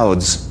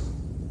clouds.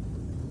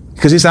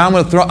 Because he said, I'm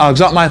going to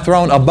exalt my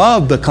throne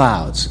above the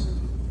clouds.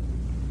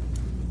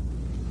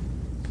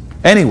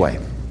 Anyway,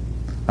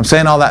 I'm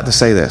saying all that to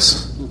say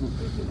this.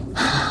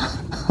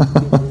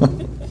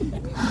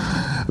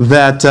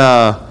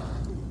 That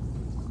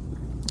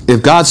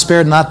if God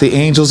spared not the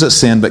angels that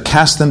sinned, but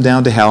cast them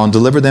down to hell and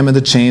delivered them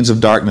into chains of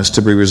darkness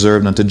to be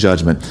reserved unto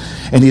judgment.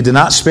 And he did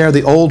not spare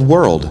the old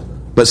world,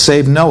 but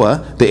saved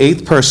Noah, the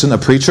eighth person, a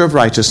preacher of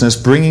righteousness,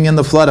 bringing in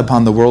the flood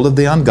upon the world of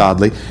the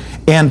ungodly,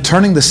 and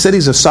turning the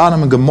cities of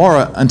Sodom and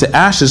Gomorrah unto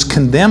ashes,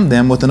 condemned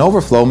them with an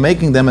overflow,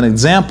 making them an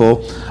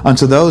example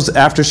unto those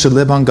after should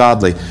live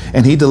ungodly.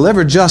 And he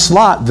delivered just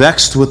Lot,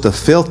 vexed with the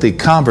filthy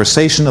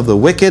conversation of the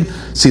wicked.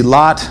 See,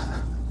 Lot,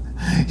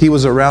 he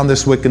was around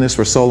this wickedness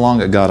for so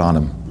long it got on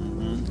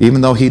him,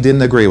 even though he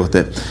didn't agree with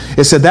it.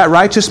 It said, that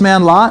righteous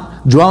man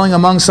Lot, dwelling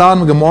among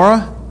Sodom and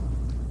Gomorrah,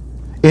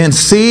 in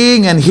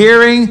seeing and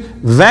hearing,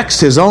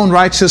 vexed his own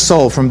righteous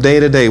soul from day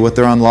to day with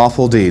their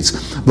unlawful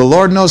deeds. The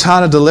Lord knows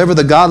how to deliver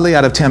the godly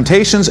out of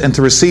temptations and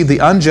to receive the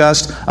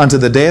unjust unto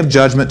the day of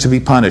judgment to be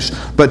punished.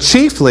 But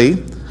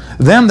chiefly,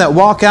 them that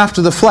walk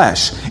after the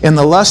flesh in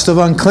the lust of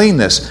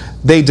uncleanness,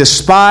 they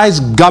despise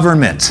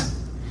government.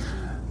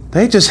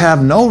 They just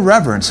have no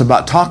reverence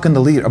about talking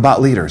to about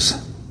leaders.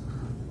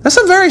 That's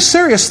a very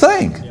serious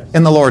thing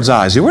in the Lord's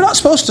eyes. We're not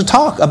supposed to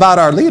talk about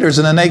our leaders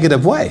in a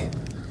negative way.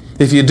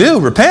 If you do,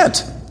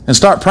 repent and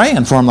start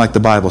praying for them like the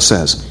Bible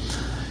says.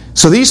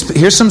 So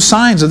here's some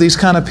signs of these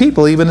kind of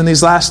people even in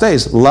these last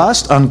days.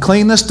 Lust,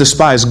 uncleanness,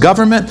 despise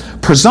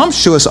government,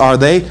 presumptuous are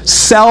they,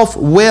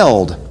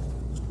 self-willed.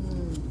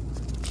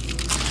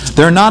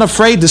 They're not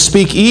afraid to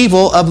speak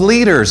evil of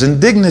leaders and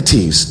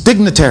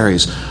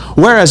dignitaries.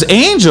 Whereas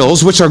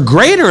angels, which are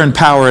greater in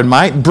power and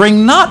might,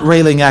 bring not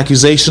railing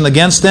accusation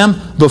against them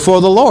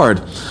before the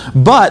Lord.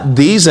 But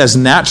these, as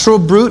natural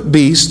brute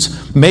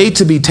beasts, made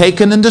to be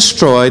taken and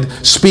destroyed,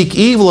 speak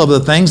evil of the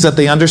things that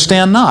they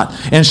understand not,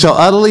 and shall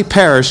utterly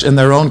perish in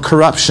their own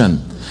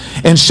corruption,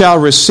 and shall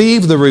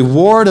receive the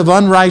reward of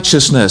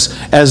unrighteousness,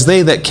 as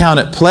they that count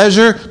it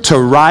pleasure to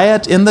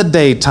riot in the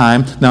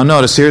daytime. Now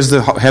notice, here's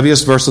the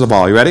heaviest verse of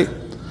all. You ready?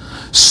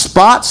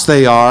 Spots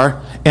they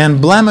are,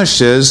 and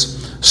blemishes,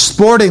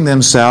 sporting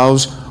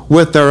themselves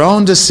with their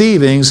own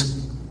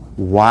deceivings,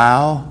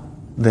 while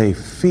they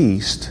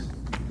feast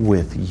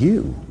with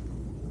you.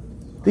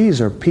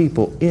 These are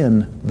people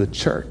in the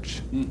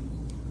church.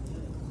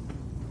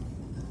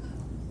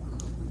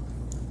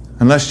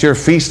 Unless you're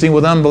feasting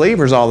with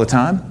unbelievers all the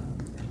time.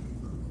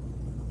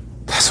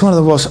 That's one of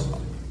the most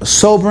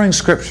sobering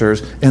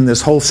scriptures in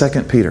this whole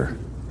 2 Peter.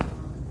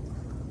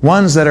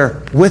 Ones that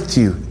are with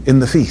you in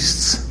the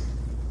feasts,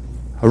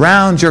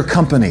 around your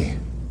company.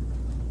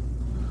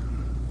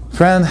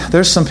 Friend,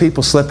 there's some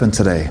people slipping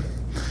today.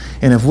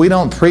 And if we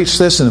don't preach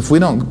this and if we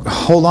don't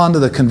hold on to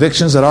the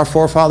convictions that our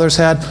forefathers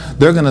had,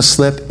 they're going to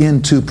slip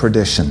into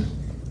perdition.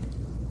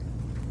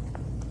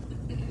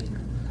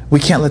 We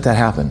can't let that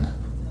happen.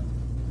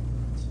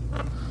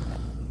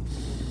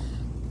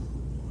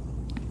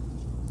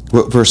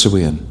 What verse are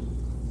we in?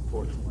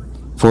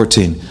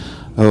 14.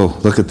 Oh,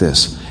 look at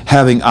this.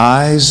 Having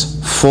eyes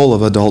full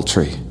of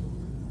adultery,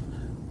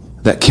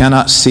 that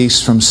cannot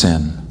cease from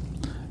sin,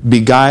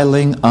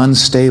 beguiling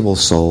unstable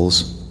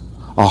souls,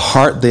 a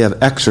heart they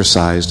have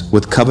exercised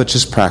with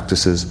covetous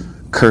practices,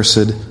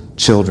 cursed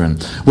children,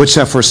 which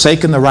have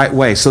forsaken the right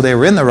way. So they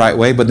were in the right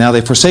way, but now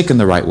they've forsaken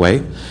the right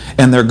way,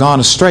 and they're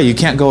gone astray. You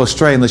can't go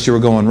astray unless you were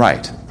going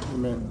right.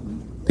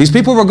 Amen. These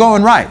people were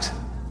going right.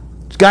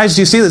 Guys,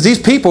 do you see this?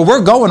 These people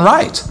were going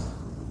right.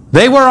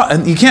 They were,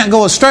 and you can't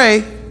go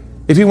astray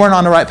if you weren't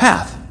on the right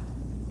path.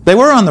 They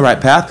were on the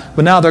right path,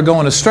 but now they're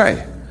going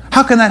astray.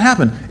 How can that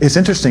happen? It's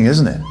interesting,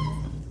 isn't it?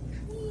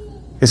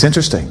 It's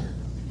interesting.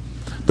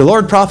 The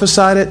Lord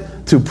prophesied it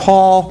through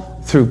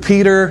Paul, through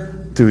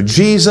Peter, through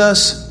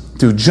Jesus,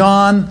 through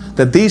John,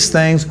 that these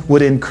things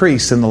would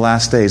increase in the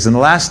last days. In the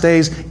last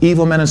days,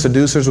 evil men and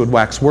seducers would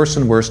wax worse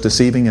and worse,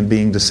 deceiving and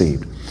being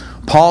deceived.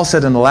 Paul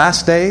said in the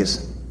last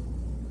days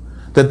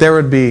that there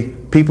would be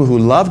people who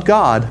loved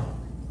God,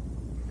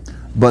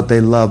 but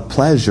they loved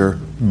pleasure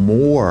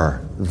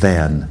more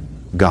than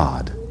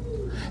God.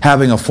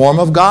 Having a form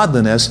of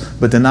godliness,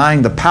 but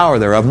denying the power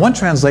thereof. One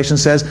translation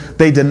says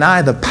they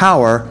deny the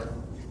power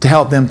to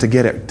help them to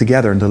get it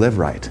together and to live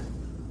right.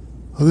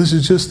 Oh, this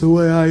is just the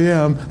way I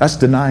am. That's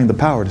denying the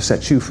power to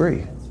set you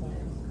free.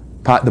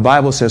 The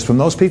Bible says from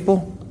those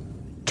people,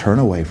 turn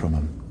away from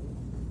them.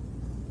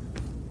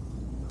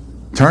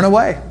 Turn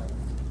away.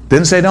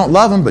 Didn't say don't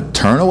love them, but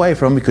turn away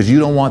from them because you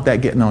don't want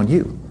that getting on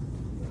you.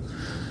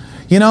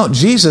 You know,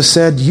 Jesus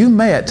said you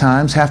may at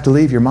times have to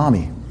leave your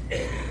mommy.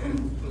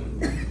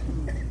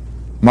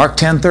 Mark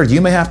 10:30,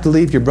 you may have to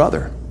leave your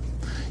brother.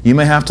 You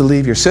may have to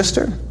leave your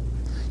sister.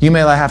 You may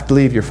have to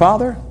leave your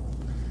father.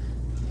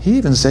 He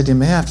even said you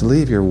may have to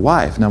leave your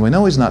wife. Now we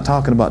know he's not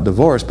talking about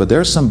divorce, but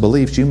there's some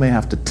beliefs you may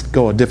have to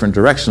go a different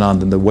direction on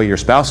than the way your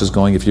spouse is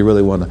going if you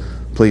really want to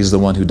please the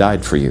one who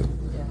died for you.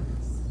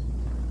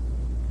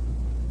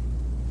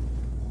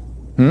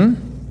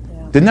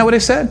 Didn't that what he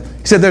said?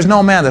 He said there's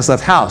no man that's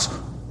left house,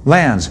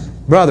 lands,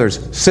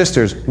 brothers,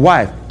 sisters,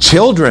 wife,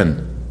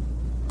 children,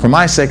 for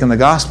my sake in the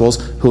Gospels,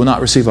 who will not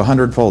receive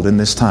 100-fold in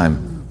this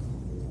time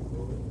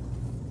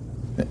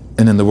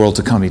and in the world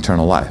to come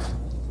eternal life.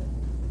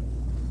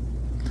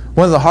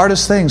 One of the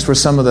hardest things for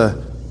some of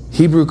the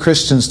Hebrew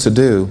Christians to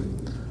do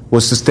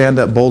was to stand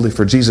up boldly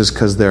for Jesus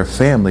because their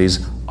families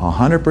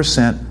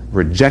 100%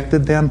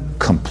 rejected them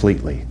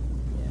completely.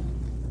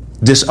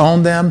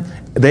 Disowned them.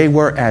 They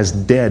were as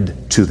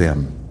dead to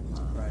them.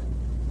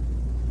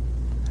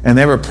 And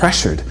they were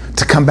pressured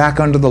to come back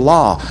under the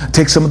law,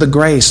 take some of the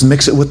grace,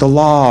 mix it with the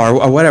law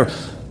or whatever.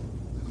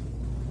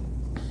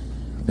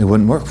 It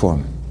wouldn't work for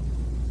them.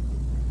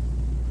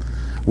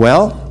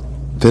 Well,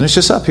 finish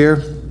this up here.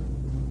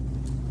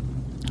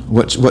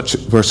 What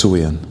verse are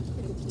we in?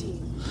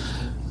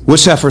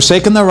 which have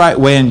forsaken the right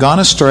way and gone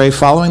astray,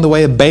 following the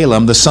way of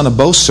Balaam, the son of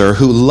Bosor,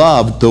 who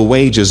loved the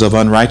wages of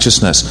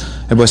unrighteousness.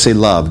 Everybody say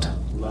loved.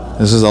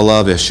 This is a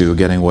love issue,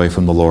 getting away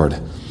from the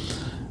Lord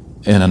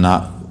in a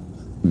not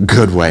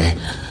good way.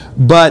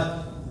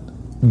 But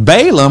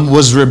Balaam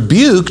was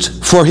rebuked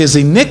for his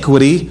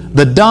iniquity.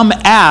 The dumb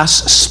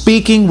ass,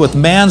 speaking with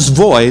man's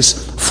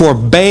voice,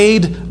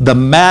 forbade the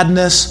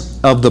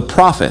madness of the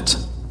prophet.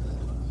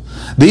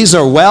 These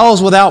are wells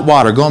without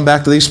water. Going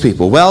back to these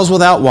people. Wells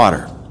without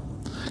water.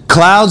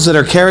 Clouds that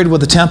are carried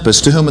with a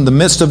tempest, to whom in the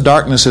midst of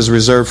darkness is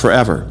reserved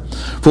forever.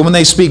 For when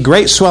they speak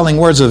great swelling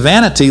words of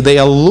vanity, they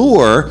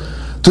allure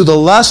through the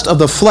lust of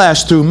the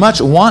flesh, through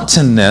much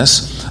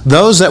wantonness,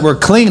 those that were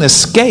clean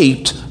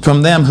escaped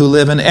from them who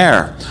live in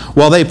error.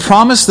 While they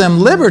promise them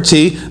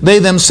liberty, they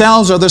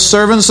themselves are the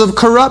servants of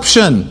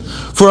corruption.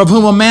 For of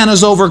whom a man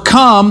is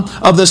overcome,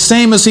 of the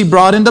same is he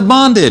brought into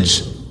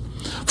bondage.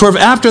 For if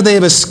after they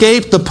have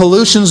escaped the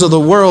pollutions of the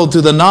world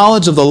through the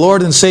knowledge of the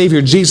Lord and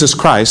Savior Jesus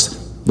Christ,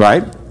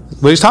 right?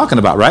 What he's talking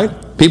about, right?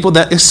 People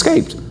that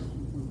escaped.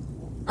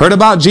 Heard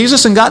about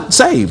Jesus and got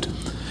saved.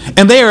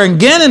 And they are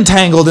again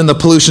entangled in the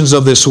pollutions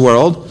of this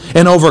world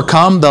and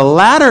overcome. The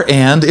latter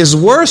end is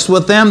worse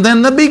with them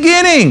than the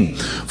beginning.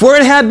 For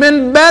it had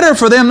been better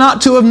for them not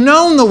to have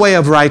known the way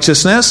of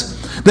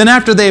righteousness than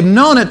after they have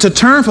known it to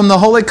turn from the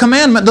holy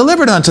commandment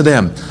delivered unto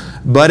them.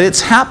 But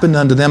it's happened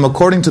unto them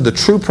according to the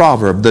true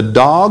proverb. The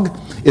dog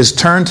is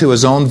turned to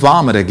his own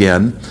vomit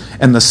again,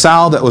 and the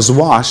sow that was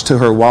washed to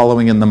her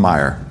wallowing in the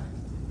mire.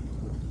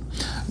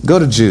 Go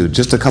to Jude,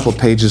 just a couple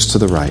pages to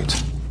the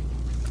right.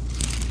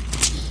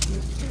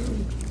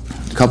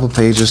 A couple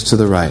pages to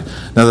the right.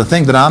 Now the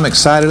thing that I'm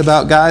excited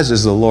about, guys,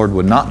 is the Lord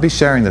would not be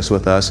sharing this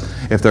with us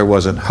if there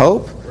wasn't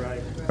hope,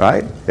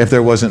 right? If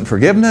there wasn't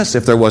forgiveness,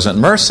 if there wasn't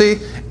mercy.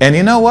 And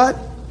you know what?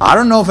 I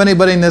don't know if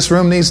anybody in this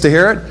room needs to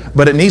hear it,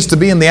 but it needs to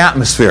be in the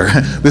atmosphere.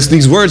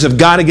 These words have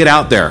got to get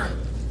out there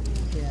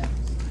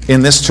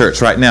in this church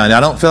right now. And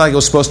I don't feel like it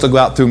was supposed to go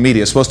out through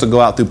media. It's supposed to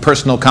go out through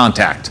personal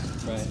contact.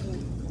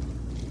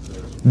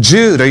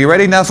 Jude, are you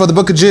ready now for the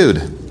book of Jude?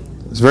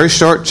 It's a very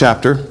short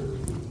chapter.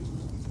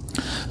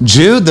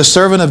 Jude, the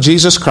servant of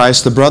Jesus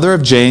Christ, the brother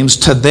of James,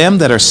 to them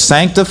that are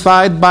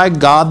sanctified by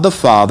God the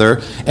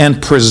Father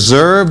and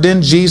preserved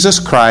in Jesus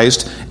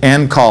Christ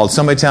and called.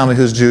 Somebody tell me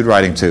who's Jude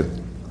writing to.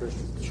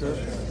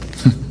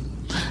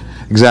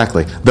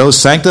 Exactly. Those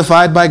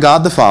sanctified by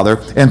God the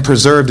Father and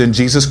preserved in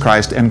Jesus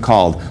Christ and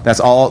called. That's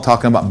all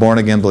talking about born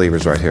again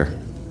believers right here.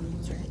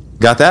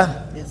 Got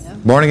that? Yes.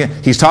 Born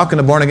again. He's talking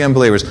to born again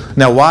believers.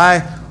 Now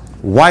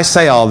why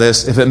say all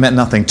this if it meant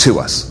nothing to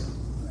us?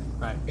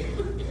 Right.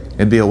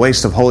 It'd be a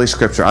waste of Holy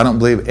Scripture. I don't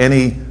believe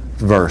any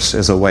verse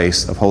is a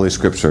waste of Holy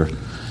Scripture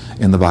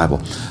in the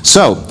Bible.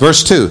 So,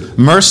 verse 2,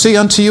 mercy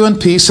unto you and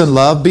peace and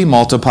love be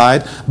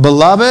multiplied.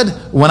 Beloved,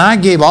 when I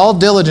gave all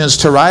diligence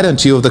to write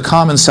unto you of the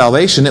common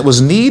salvation, it was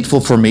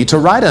needful for me to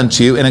write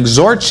unto you and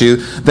exhort you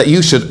that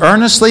you should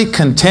earnestly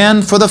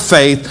contend for the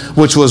faith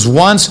which was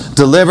once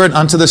delivered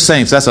unto the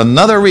saints. That's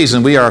another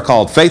reason we are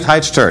called Faith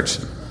Heights Church.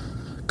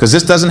 Because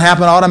this doesn't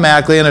happen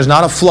automatically and there's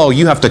not a flow.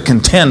 You have to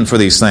contend for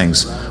these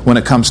things when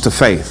it comes to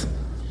faith.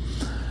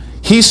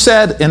 He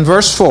said in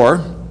verse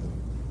 4,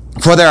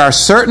 for there are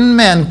certain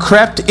men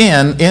crept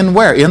in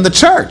where? In the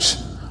church,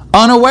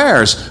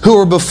 unawares, who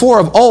were before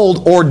of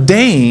old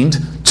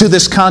ordained to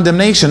this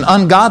condemnation,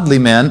 ungodly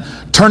men,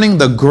 turning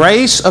the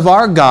grace of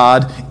our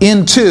God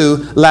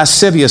into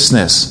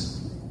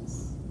lasciviousness,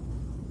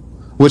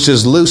 which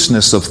is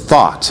looseness of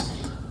thought,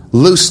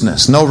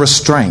 looseness, no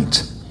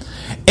restraint,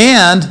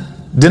 and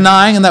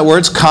denying, in that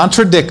word's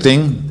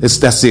contradicting,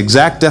 that's the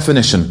exact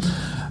definition.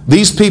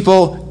 These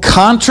people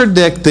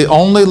contradict the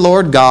only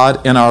Lord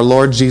God and our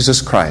Lord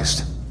Jesus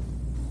Christ.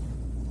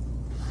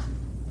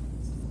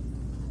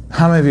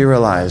 How many of you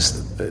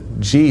realize that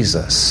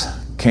Jesus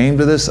came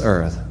to this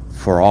earth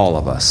for all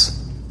of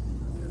us?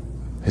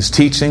 His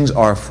teachings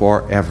are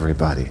for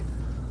everybody.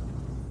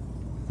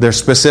 They're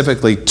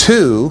specifically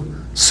to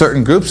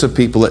certain groups of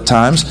people at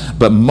times,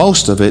 but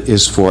most of it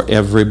is for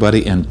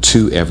everybody and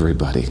to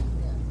everybody.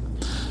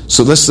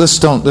 So let's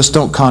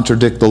don't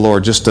contradict the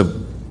Lord just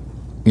to,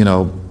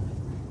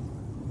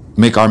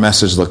 make our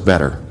message look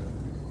better.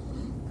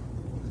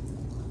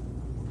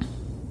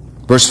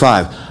 Verse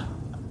 5.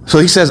 So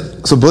he says,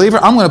 so believer,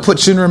 I'm going to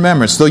put you in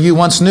remembrance, though you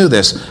once knew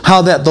this,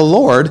 how that the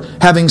Lord,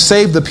 having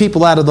saved the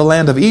people out of the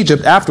land of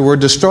Egypt, afterward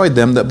destroyed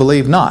them that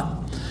believed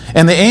not.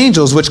 And the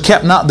angels which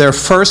kept not their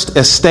first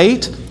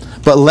estate,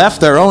 but left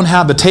their own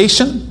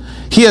habitation,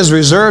 he has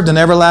reserved in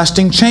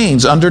everlasting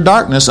chains under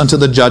darkness unto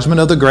the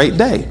judgment of the great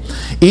day.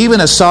 Even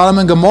as Sodom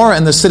and Gomorrah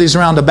and the cities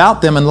round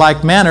about them in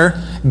like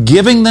manner,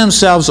 giving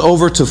themselves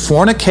over to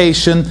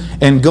fornication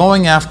and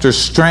going after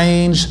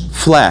strange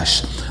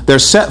flesh. They're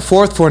set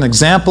forth for an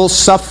example,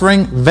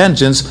 suffering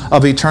vengeance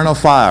of eternal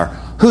fire.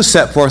 Who's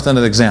set forth in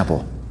an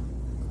example?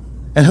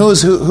 And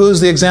who's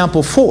the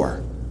example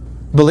for?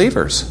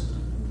 Believers.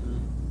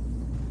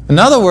 In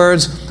other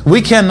words,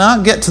 we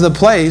cannot get to the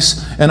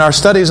place in our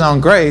studies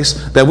on grace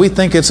that we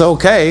think it's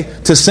okay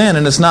to sin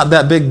and it's not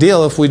that big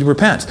deal if we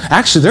repent.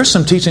 Actually, there's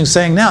some teaching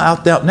saying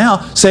out now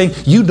saying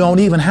you don't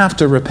even have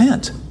to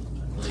repent.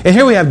 And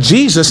here we have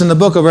Jesus in the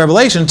book of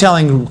Revelation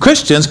telling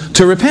Christians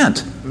to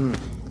repent.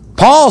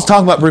 Paul's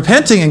talking about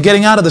repenting and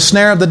getting out of the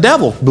snare of the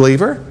devil,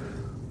 believer.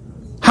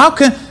 How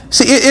can...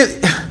 See,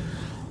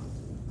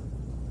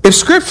 if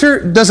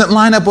Scripture doesn't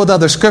line up with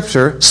other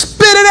Scripture,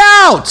 spit it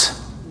out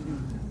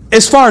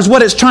as far as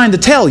what it's trying to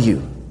tell you.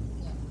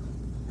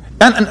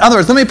 And in other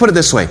words, let me put it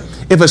this way.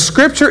 If a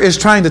Scripture is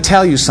trying to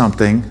tell you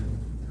something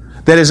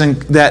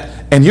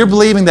and you're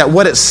believing that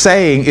what it's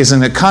saying is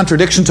in a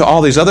contradiction to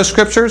all these other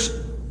Scriptures,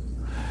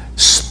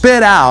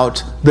 spit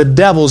out the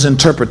devil's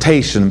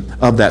interpretation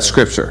of that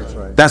Scripture.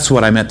 That's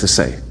what I meant to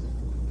say.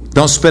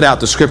 Don't spit out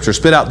the Scripture.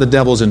 Spit out the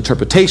devil's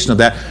interpretation of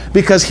that,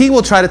 because he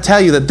will try to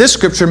tell you that this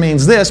Scripture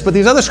means this, but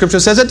these other Scripture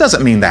says it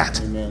doesn't mean that.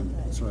 Amen.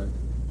 That's right.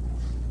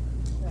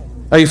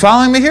 Are you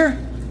following me here?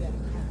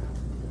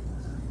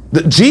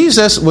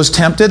 Jesus was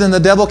tempted and the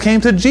devil came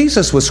to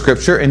Jesus with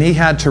Scripture, and he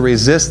had to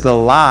resist the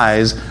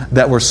lies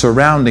that were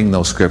surrounding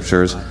those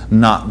Scriptures,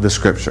 not the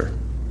Scripture.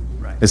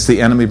 It's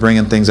the enemy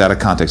bringing things out of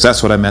context.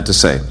 That's what I meant to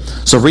say.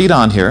 So read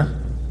on here.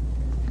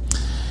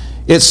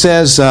 It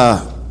says,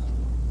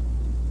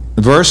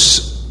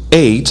 verse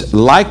 8,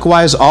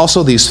 likewise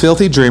also these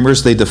filthy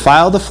dreamers, they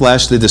defile the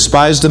flesh, they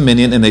despise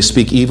dominion, and they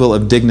speak evil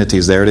of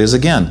dignities. There it is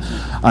again.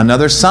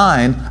 Another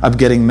sign of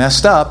getting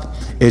messed up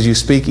is you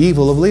speak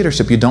evil of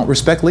leadership. You don't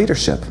respect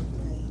leadership.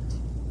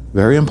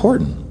 Very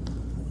important.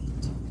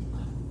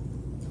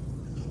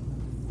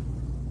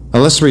 Now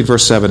let's read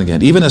verse 7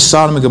 again. Even as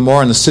Sodom and Gomorrah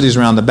and the cities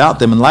round about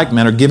them in like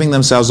manner, giving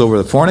themselves over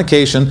to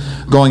fornication,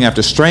 going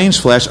after strange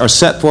flesh, are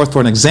set forth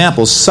for an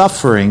example,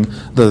 suffering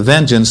the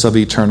vengeance of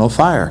eternal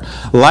fire.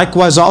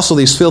 Likewise also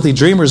these filthy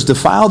dreamers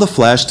defile the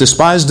flesh,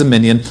 despise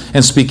dominion,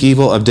 and speak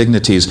evil of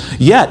dignities.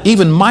 Yet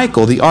even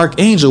Michael, the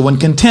archangel, when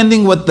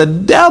contending with the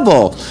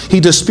devil, he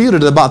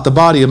disputed about the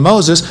body of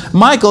Moses.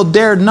 Michael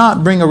dared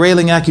not bring a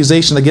railing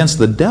accusation against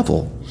the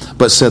devil,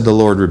 but said, the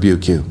Lord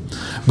rebuke you.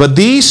 But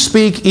these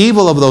speak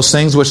evil of those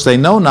things which they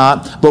know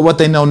not, but what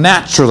they know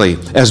naturally.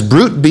 As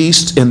brute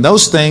beasts, in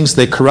those things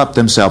they corrupt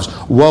themselves.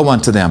 Woe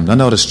unto them. Now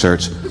notice,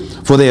 church.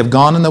 For they have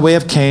gone in the way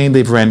of Cain,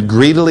 they've ran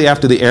greedily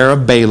after the heir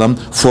of Balaam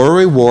for a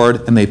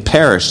reward, and they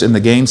perished in the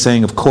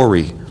gainsaying of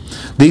Korah.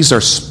 These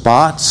are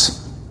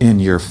spots in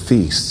your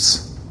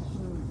feasts.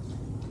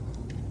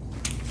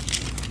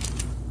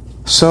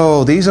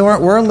 So these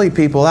aren't worldly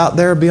people out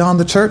there beyond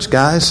the church,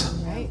 guys.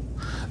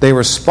 They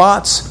were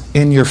spots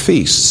in your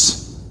feasts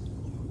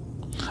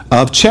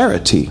of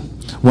charity,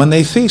 when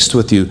they feast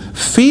with you,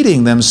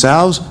 feeding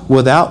themselves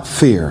without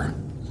fear.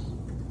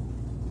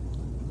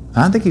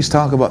 I think he's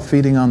talking about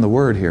feeding on the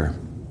Word here.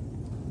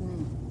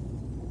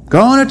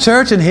 Going to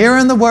church and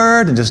hearing the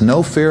Word and just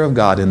no fear of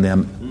God in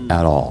them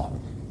at all.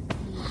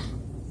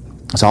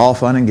 It's all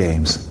fun and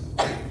games.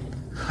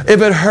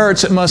 If it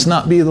hurts, it must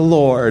not be the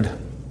Lord.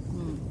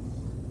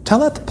 Tell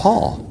that to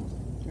Paul.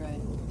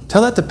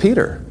 Tell that to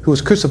Peter, who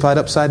was crucified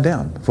upside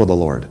down for the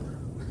Lord.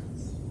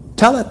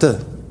 Tell that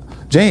to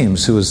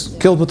James, who was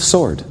killed with the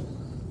sword.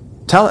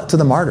 Tell it to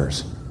the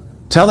martyrs.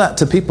 Tell that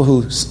to people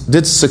who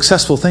did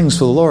successful things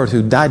for the Lord,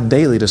 who died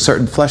daily to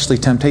certain fleshly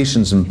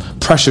temptations and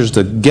pressures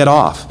to get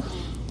off.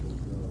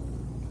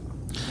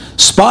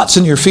 Spots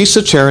in your feasts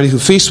of charity, who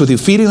feast with you,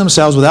 feeding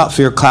themselves without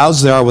fear,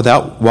 clouds there are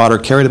without water,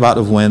 carried about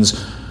of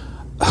winds,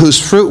 whose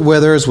fruit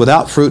withers,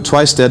 without fruit,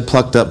 twice dead,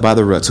 plucked up by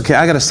the roots. Okay,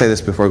 I got to say this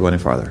before I go any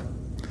farther.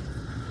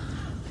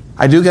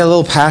 I do get a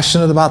little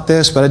passionate about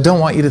this, but I don't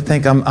want you to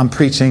think I'm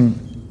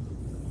preaching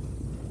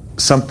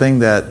something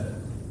that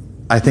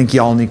I think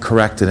y'all need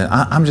corrected. And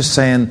I'm just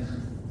saying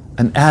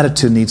an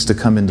attitude needs to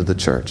come into the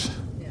church.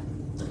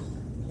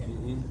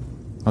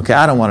 Okay,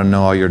 I don't want to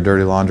know all your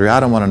dirty laundry. I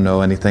don't want to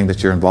know anything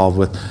that you're involved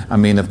with. I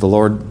mean, if the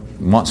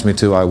Lord wants me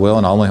to, I will,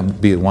 and I'll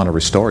only want to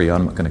restore you.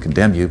 I'm not going to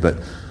condemn you, but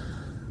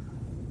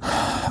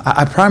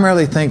I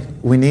primarily think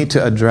we need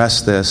to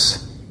address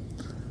this.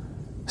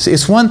 See,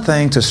 it's one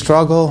thing to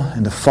struggle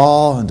and to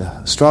fall and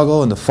to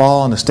struggle and to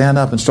fall and to stand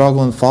up and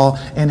struggle and fall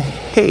and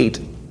hate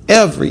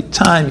every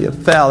time you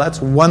fell. That's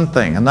one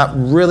thing. I'm not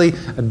really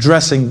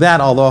addressing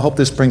that, although I hope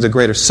this brings a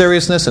greater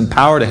seriousness and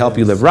power to help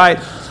you live right.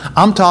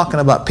 I'm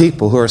talking about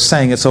people who are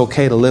saying it's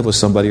okay to live with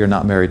somebody you're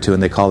not married to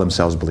and they call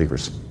themselves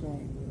believers.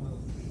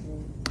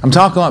 I'm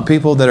talking about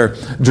people that are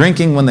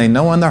drinking when they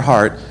know in their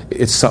heart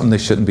it's something they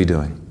shouldn't be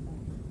doing.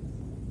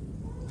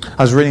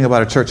 I was reading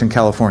about a church in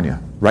California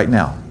right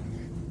now.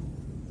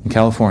 In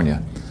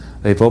California.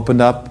 They've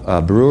opened up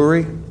a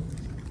brewery.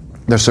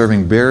 They're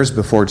serving beers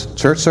before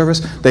church service.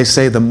 They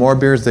say the more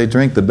beers they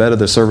drink, the better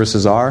the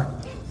services are.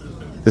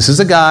 This is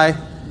a guy,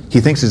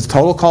 he thinks he's a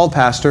total called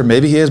pastor.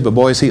 Maybe he is, but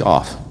boy, is he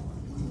off.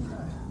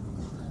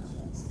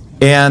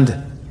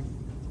 And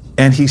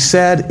he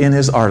said in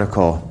his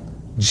article,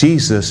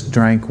 Jesus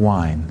drank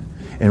wine.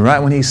 And right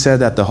when he said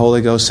that, the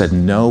Holy Ghost said,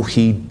 no,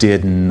 he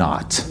did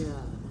not.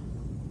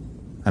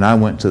 And I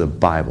went to the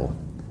Bible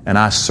and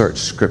I searched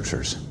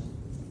scriptures.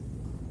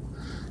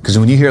 Because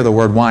when you hear the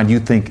word wine, you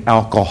think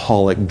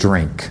alcoholic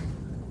drink.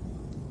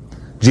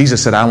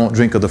 Jesus said, I won't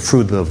drink of the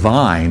fruit of the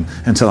vine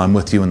until I'm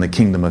with you in the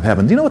kingdom of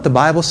heaven. Do you know what the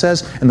Bible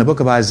says in the book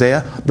of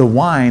Isaiah? The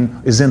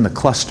wine is in the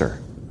cluster.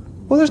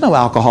 Well, there's no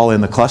alcohol in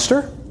the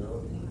cluster.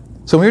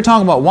 So when you're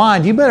talking about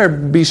wine, you better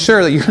be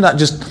sure that you're not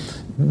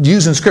just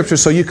using Scripture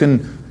so you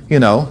can,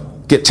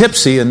 get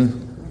tipsy and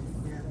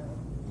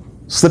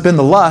slip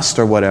into lust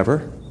or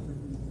whatever.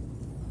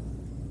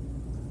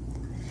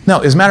 No,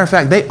 as a matter of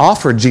fact, they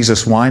offered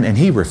Jesus wine and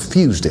he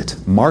refused it.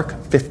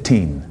 Mark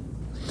 15.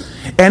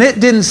 And it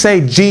didn't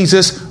say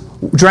Jesus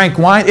drank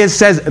wine. It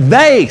says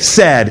they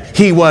said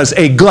he was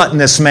a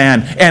gluttonous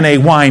man and a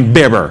wine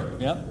bibber.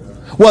 Yep.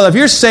 Well, if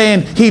you're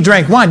saying he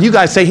drank wine, you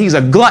guys say he's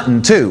a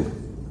glutton too.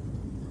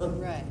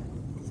 Right.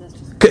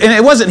 And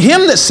it wasn't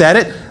him that said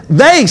it.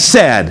 They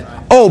said,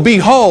 oh,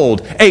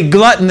 behold, a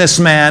gluttonous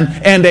man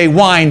and a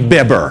wine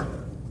bibber.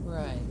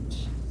 Right.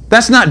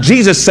 That's not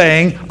Jesus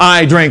saying,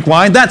 I drink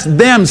wine. That's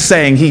them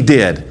saying he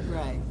did.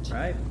 Right.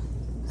 Right.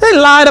 They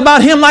lied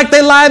about him like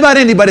they lie about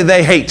anybody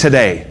they hate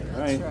today.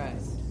 Right. That's right.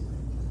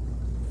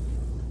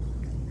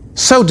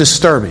 So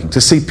disturbing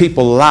to see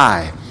people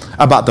lie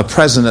about the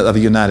President of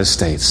the United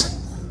States.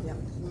 Yep.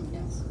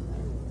 Yes.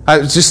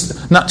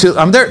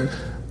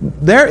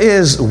 There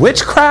is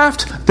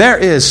witchcraft, there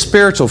is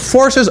spiritual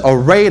forces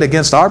arrayed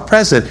against our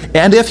president.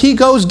 And if he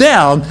goes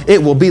down,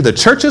 it will be the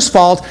church's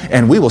fault,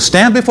 and we will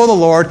stand before the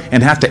Lord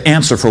and have to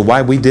answer for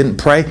why we didn't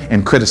pray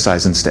and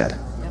criticize instead.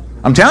 Yep.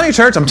 I'm telling you,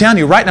 church, I'm telling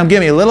you right now, I'm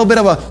giving you a little bit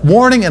of a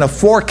warning and a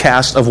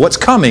forecast of what's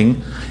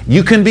coming.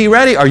 You can be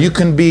ready or you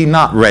can be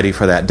not ready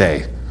for that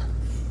day.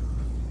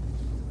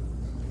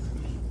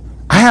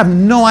 I have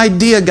no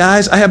idea,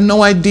 guys. I have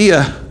no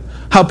idea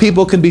how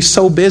people can be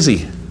so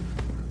busy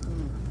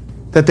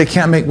that they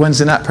can't make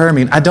Wednesday night prayer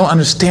meeting. I don't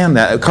understand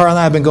that. Carl and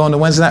I have been going to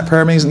Wednesday night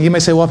prayer meetings, and you may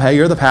say, well, hey,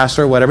 you're the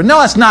pastor or whatever.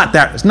 No, it's not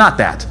that. It's not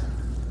that.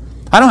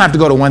 I don't have to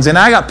go to Wednesday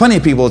night. I got plenty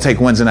of people to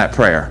take Wednesday night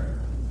prayer.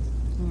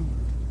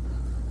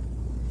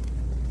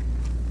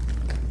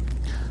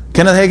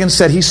 Kenneth Hagin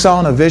said he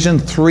saw in a vision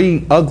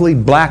 3 ugly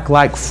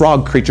black-like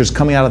frog creatures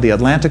coming out of the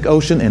Atlantic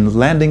Ocean and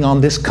landing on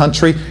this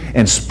country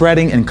and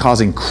spreading and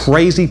causing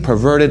crazy,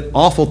 perverted,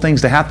 awful things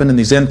to happen in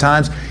these end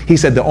times. He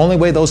said the only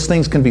way those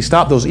things can be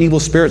stopped, those evil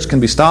spirits can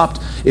be stopped,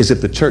 is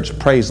if the church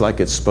prays like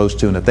it's supposed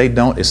to. And if they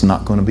don't, it's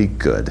not going to be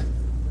good.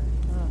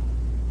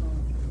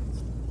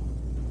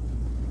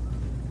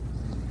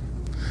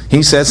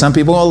 He said some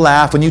people will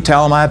laugh when you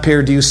tell them I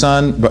appeared to you,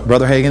 son.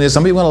 Brother Hagin is.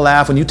 Some people will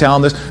laugh when you tell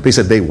them this. But he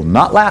said they will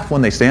not laugh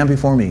when they stand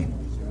before me.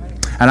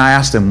 And I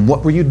asked him,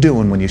 what were you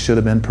doing when you should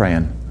have been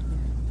praying?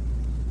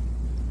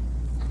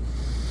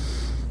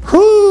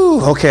 Whew.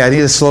 Okay, I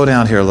need to slow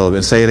down here a little bit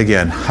and say it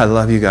again. I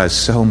love you guys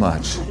so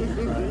much.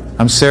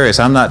 I'm serious.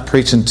 I'm not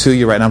preaching to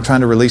you right now. I'm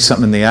trying to release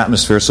something in the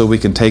atmosphere so we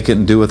can take it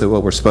and do with it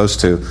what we're supposed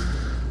to.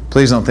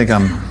 Please don't think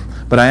I'm...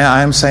 But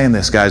I am saying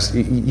this, guys.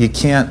 You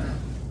can't...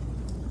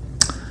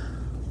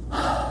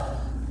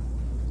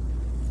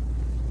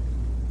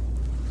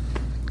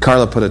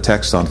 Carla put a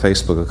text on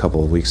Facebook a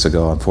couple of weeks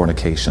ago on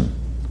fornication.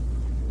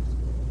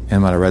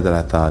 And when I read that,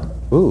 I thought,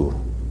 ooh,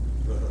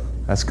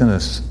 that's going to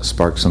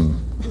spark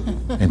some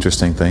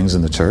interesting things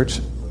in the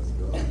church.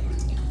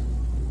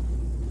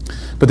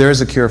 But there is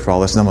a cure for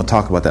all this, and I'm going to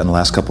talk about that in the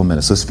last couple of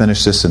minutes. Let's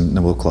finish this and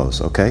then we'll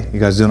close, okay? You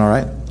guys doing all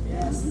right?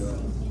 Yes.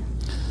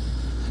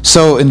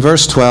 So in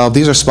verse 12,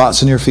 these are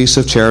spots in your feasts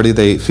of charity.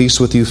 They feast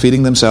with you,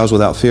 feeding themselves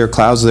without fear.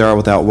 Clouds there are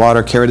without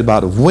water, carried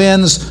about of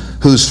winds,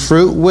 whose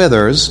fruit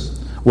withers,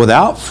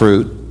 without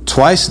fruit,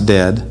 twice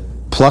dead,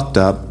 plucked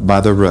up by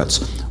the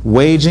roots.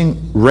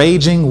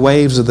 Raging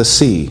waves of the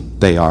sea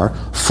they are,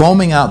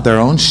 foaming out their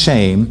own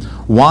shame,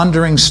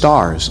 wandering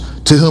stars,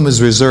 to whom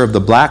is reserved the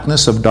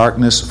blackness of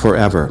darkness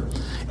forever.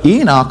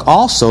 Enoch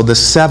also, the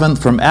seventh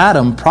from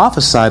Adam,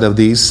 prophesied of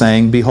these,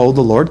 saying, behold,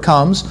 the Lord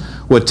comes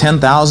with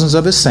 10,000s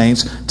of his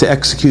saints to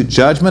execute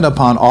judgment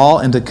upon all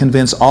and to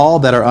convince all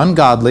that are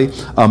ungodly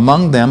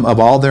among them of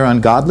all their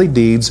ungodly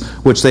deeds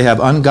which they have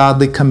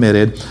ungodly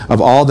committed,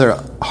 of all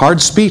their hard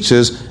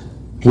speeches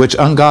which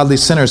ungodly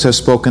sinners have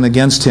spoken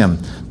against him.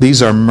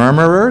 These are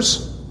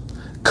murmurers,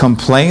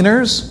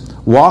 complainers,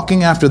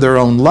 walking after their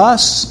own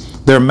lusts.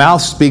 Their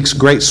mouth speaks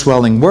great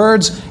swelling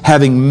words,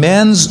 having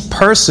men's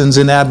persons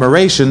in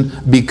admiration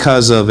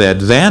because of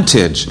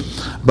advantage.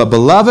 But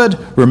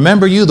beloved,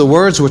 remember you the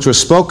words which were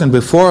spoken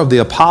before of the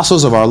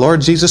apostles of our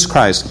Lord Jesus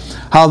Christ,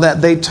 how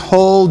that they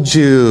told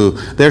you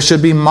there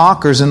should be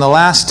mockers in the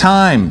last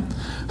time,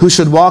 who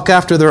should walk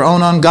after their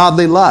own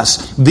ungodly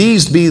lusts.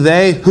 These be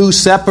they who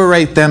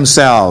separate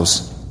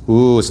themselves.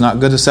 Ooh, it's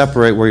not good to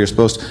separate where you're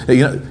supposed to.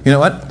 You know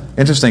what?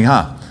 Interesting,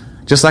 huh?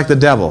 Just like the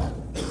devil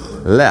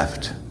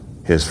left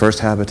his first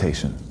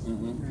habitation.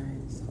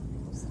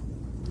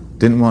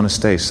 Didn't want to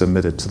stay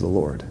submitted to the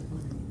Lord.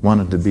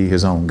 Wanted to be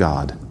his own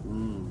God.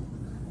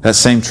 That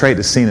same trait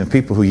is seen in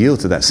people who yield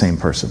to that same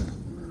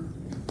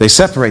person. They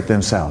separate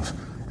themselves.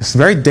 It's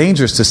very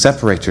dangerous to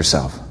separate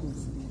yourself.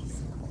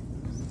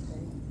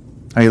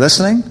 Are you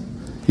listening?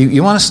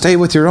 You want to stay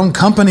with your own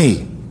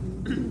company.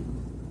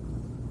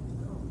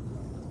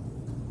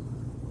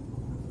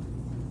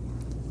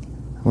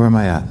 Where am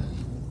I at?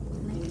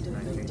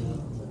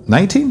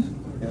 19?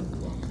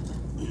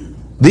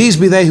 These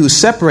be they who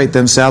separate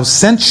themselves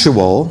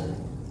sensual,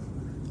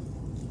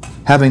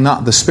 having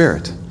not the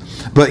Spirit.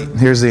 But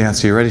here's the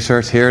answer. You ready,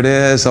 church? Here it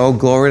is. Oh,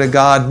 glory to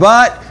God.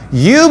 But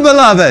you,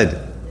 beloved,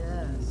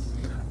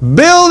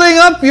 building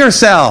up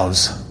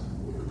yourselves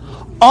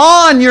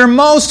on your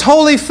most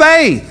holy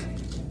faith.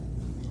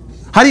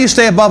 How do you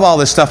stay above all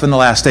this stuff in the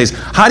last days?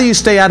 How do you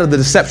stay out of the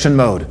deception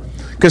mode?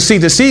 Because, see,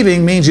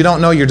 deceiving means you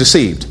don't know you're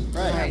deceived.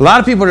 Right. A lot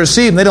of people are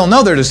deceived and they don't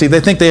know they're deceived. They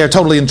think they are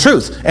totally in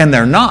truth, and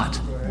they're not.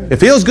 It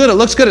feels good, it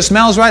looks good, it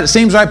smells right, it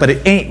seems right, but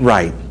it ain't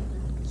right.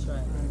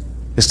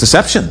 It's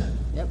deception.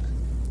 Yep.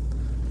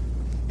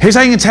 Here's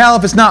how you can tell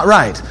if it's not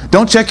right.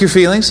 Don't check your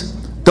feelings.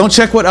 Don't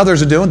check what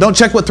others are doing. Don't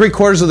check what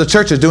 3/4 of the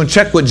church is doing.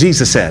 Check what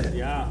Jesus said.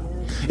 Yeah.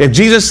 If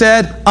Jesus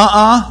said,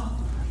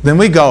 then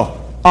we go,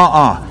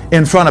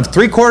 in front of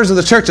 3/4 of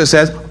the church that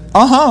says,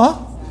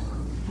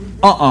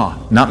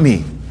 not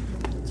me.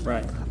 That's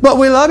right. But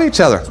we love each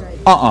other.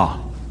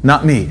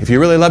 Not me. If you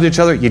really loved each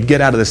other, you'd get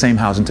out of the same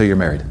house until you're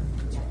married.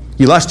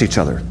 You lust each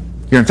other.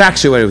 You're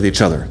infatuated with each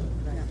other.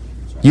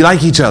 You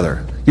like each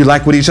other. You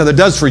like what each other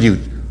does for you.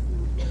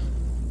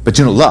 But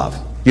you don't love.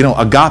 You don't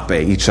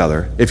agape each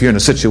other if you're in a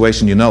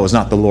situation you know is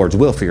not the Lord's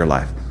will for your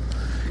life.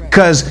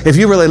 Because if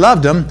you really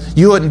loved them,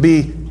 you wouldn't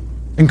be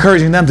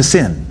encouraging them to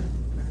sin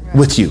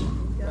with you.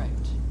 Right.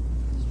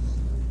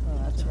 Oh,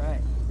 that's right.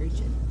 Preach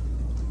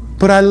it.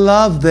 But I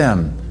love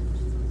them.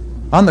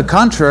 On the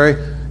contrary,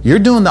 you're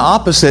doing the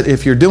opposite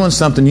if you're doing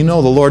something you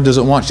know the Lord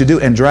doesn't want you to do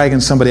and dragging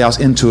somebody else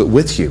into it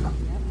with you.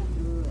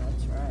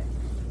 That's right.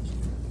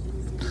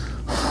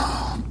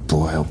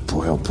 Boy, oh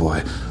boy, oh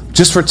boy.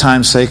 Just for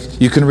time's sake,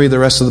 you can read the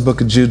rest of the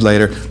book of Jude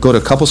later. Go to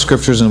a couple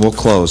scriptures and we'll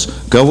close.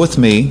 Go with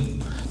me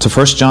to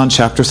 1 John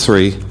chapter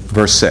 3,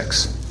 verse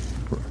 6.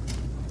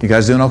 You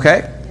guys doing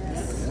okay?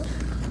 Yes.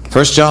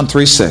 1 John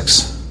 3,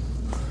 6.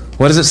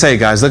 What does it say,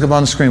 guys? Look up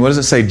on the screen. What does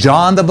it say?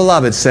 John the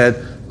Beloved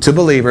said to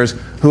believers,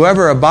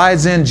 whoever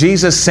abides in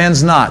Jesus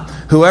sins not.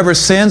 Whoever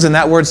sins, and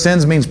that word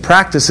sins means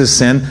practices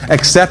sin,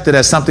 accept it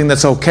as something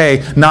that's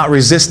okay, not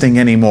resisting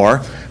anymore.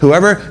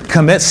 Whoever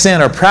commits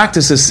sin or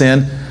practices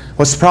sin,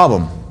 what's the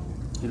problem?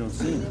 You don't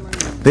see him.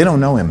 They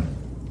don't know Him.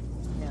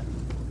 Yeah.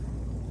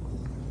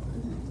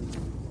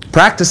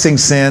 Practicing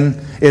sin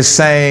is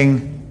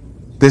saying,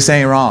 this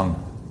ain't wrong.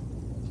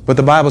 But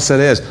the Bible said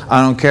it is.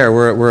 I don't care.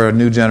 We're a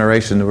new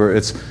generation.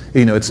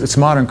 It's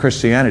modern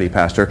Christianity,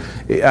 Pastor.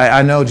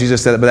 I know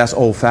Jesus said it, but that's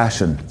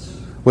old-fashioned.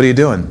 What are you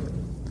doing?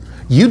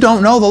 You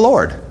don't know the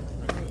Lord.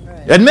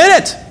 Right.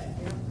 Admit it.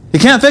 You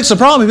can't fix the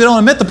problem if you don't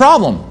admit the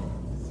problem.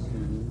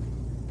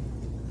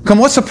 Come,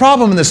 what's the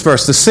problem in this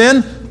verse? The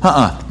sin?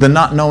 The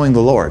not knowing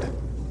the Lord.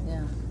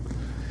 Yeah.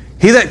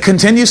 He that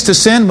continues to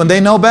sin when they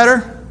know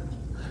better,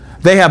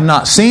 they have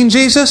not seen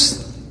Jesus,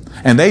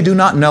 and they do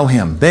not know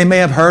Him. They may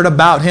have heard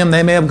about Him.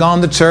 They may have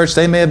gone to church.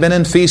 They may have been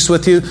in feasts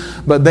with you.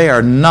 But they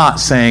are not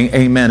saying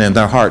amen in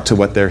their heart to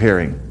what they're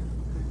hearing.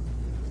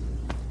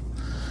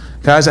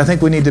 Guys, I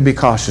think we need to be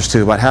cautious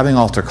too about having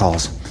altar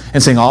calls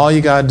and saying all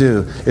you got to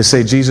do is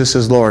say Jesus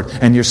is Lord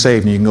and you're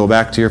saved. And you can go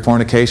back to your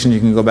fornication. You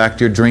can go back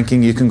to your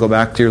drinking. You can go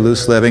back to your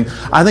loose living.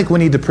 I think we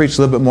need to preach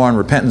a little bit more on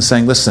repentance,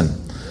 saying, listen.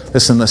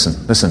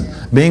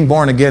 Being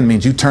born again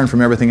means you turn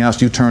from everything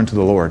else. You turn to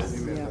the Lord.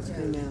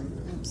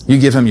 You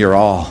give Him your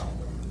all.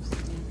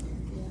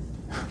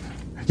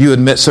 You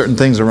admit certain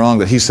things are wrong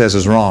that He says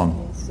is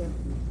wrong.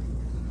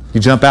 You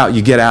jump out,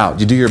 you get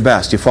out. You do your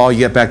best. You fall, you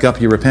get back up,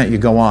 you repent, you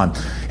go on.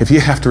 If you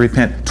have to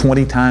repent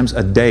 20 times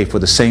a day for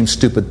the same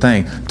stupid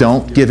thing,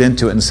 don't give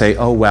into it and say,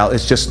 oh, well,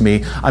 it's just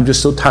me. I'm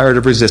just so tired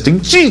of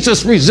resisting.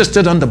 Jesus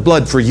resisted unto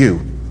blood for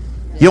you.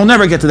 You'll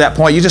never get to that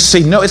point. You just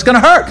say, no, it's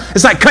going to hurt.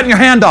 It's like cutting your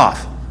hand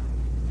off,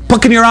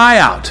 plucking your eye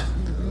out.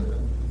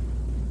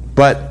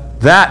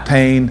 But that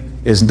pain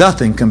is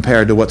nothing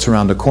compared to what's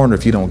around the corner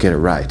if you don't get it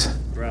right.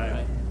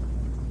 Right.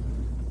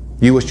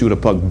 You wish you would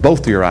have plucked both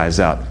of your eyes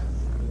out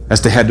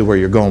as to head to where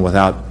you're going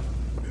without,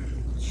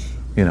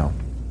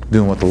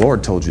 doing what the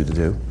Lord told you to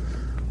do.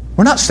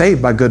 We're not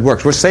saved by good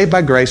works. We're saved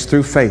by grace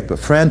through faith. But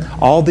friend,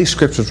 all these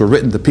scriptures were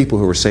written to people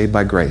who were saved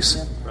by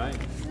grace. Right.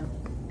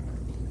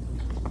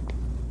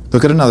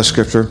 Look at another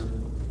scripture.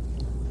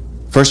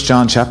 1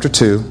 John chapter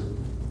 2,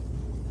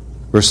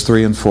 verse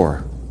 3 and 4.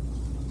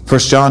 1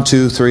 John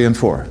 2, 3 and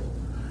 4.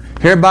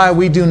 Hereby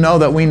we do know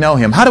that we know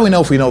Him. How do we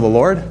know if we know the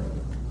Lord?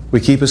 We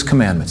keep His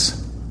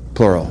commandments.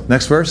 Plural.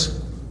 Next verse.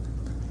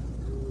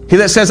 He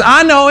that says,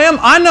 I know Him,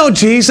 I know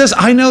Jesus,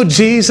 I know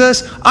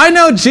Jesus, I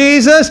know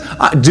Jesus.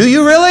 Do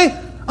you really?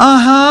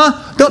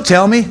 Don't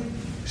tell me.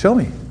 Show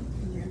me.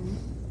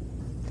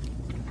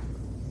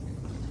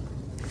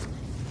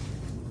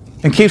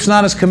 And keeps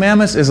not His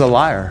commandments is a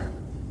liar,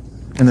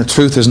 and the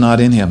truth is not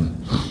in him.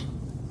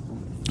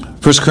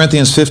 1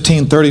 Corinthians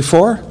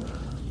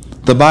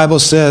 15:34, the Bible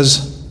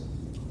says,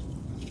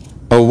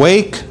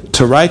 awake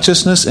to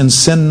righteousness and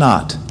sin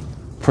not,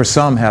 for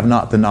some have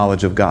not the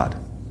knowledge of God.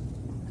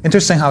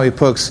 Interesting how he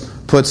puts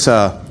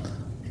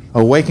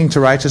awaking to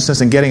righteousness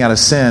and getting out of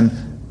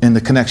sin in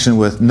the connection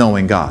with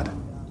knowing God.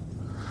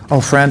 Oh,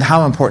 friend,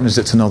 how important is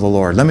it to know the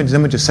Lord? Let me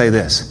just say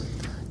this.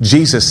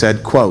 Jesus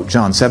said, quote,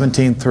 John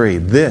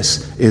 17:3,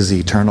 this is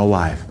eternal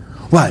life.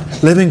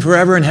 What? Living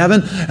forever in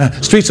heaven?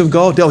 Streets of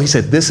gold? No, he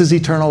said, this is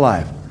eternal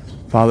life.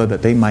 Father,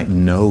 that they might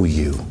know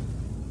you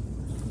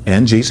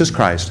and Jesus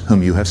Christ,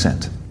 whom you have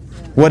sent.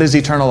 What is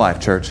eternal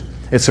life, church?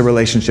 It's a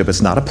relationship.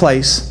 It's not a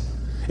place.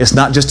 It's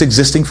not just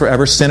existing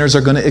forever. Sinners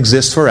are going to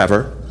exist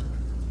forever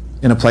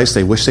in a place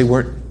they wish they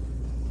weren't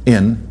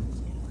in.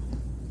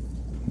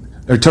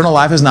 Eternal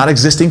life is not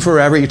existing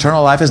forever.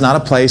 Eternal life is not a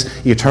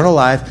place. Eternal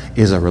life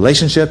is a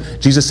relationship.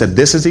 Jesus said,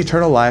 this is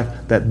eternal life,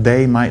 that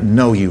they might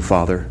know you,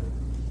 Father,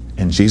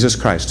 and Jesus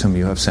Christ, whom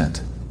you have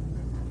sent.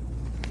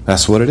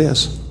 That's what it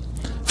is.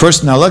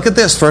 Now look at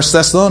this, 1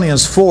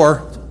 Thessalonians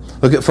 4.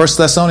 Look at 1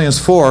 Thessalonians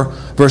 4,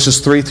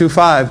 verses 3 through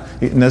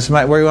 5. And this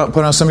might where you want to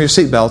put on some of your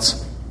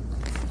seatbelts.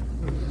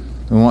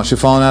 We want you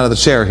falling out of the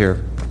chair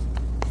here,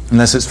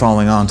 unless it's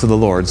falling on to the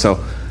Lord.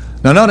 So,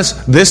 now notice,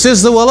 this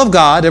is the will of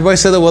God. Everybody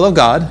say the will of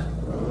God.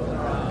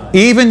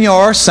 Even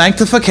your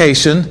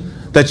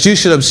sanctification, that you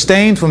should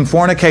abstain from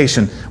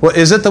fornication. Well,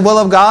 is it the will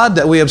of God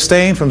that we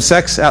abstain from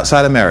sex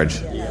outside of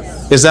marriage?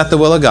 Yes. Is that the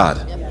will of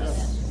God?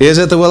 Yes. Is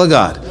it the will of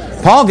God?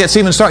 Yes. Paul gets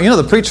even stronger. You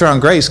know, the preacher on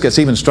grace gets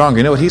even stronger.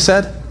 You know what he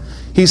said?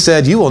 He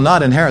said, you will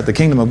not inherit the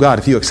kingdom of God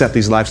if you accept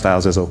these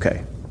lifestyles as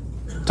okay.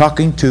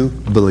 Talking to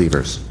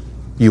believers.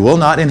 You will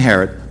not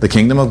inherit the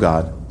kingdom of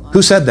God.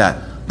 Who said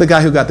that? The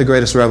guy who got the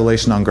greatest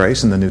revelation on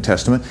grace in the New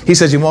Testament. He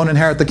says you won't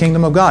inherit the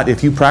kingdom of God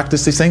if you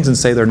practice these things and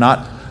say they're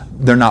not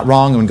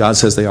wrong when God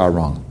says they are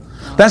wrong.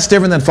 That's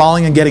different than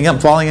falling and getting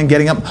up, falling and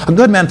getting up. A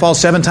good man falls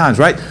 7 times,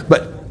 right?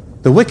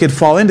 But the wicked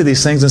fall into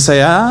these things and say,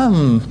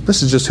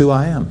 this is just who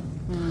I am.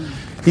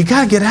 You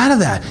got to get out of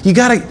that. You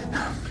got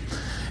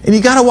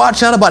to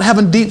watch out about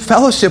having deep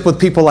fellowship with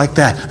people like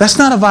that. That's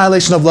not a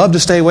violation of love to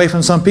stay away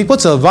from some people.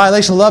 It's a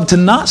violation of love to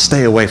not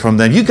stay away from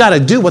them. You got to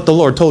do what the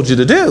Lord told you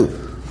to do.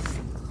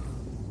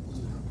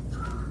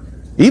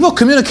 Evil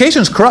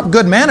communications corrupt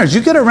good manners.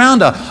 You get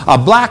around a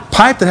black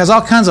pipe that has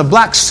all kinds of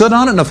black soot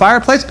on it in the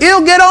fireplace,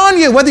 it'll get on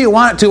you whether you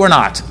want it to or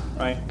not.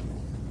 Right.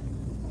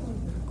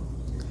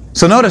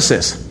 So notice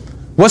this.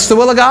 What's the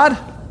will of God?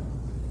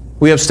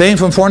 We abstain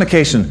from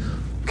fornication.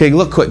 Okay,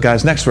 look quick,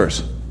 guys. Next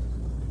verse.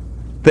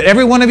 That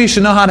every one of you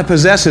should know how to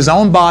possess his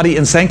own body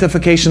in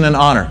sanctification and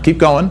honor. Keep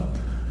going.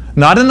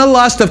 Not in the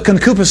lust of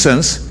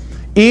concupiscence,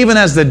 even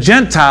as the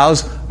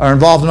Gentiles are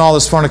involved in all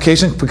this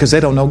fornication because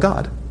they don't know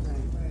God.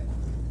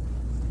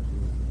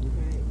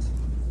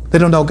 They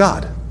don't know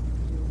God.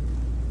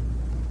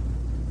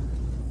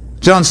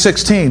 John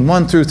 16,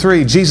 1 through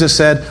 3, Jesus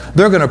said,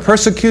 they're going to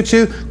persecute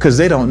you because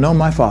they don't know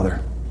my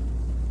Father.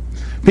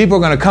 People are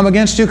going to come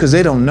against you because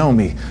they don't know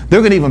me. They're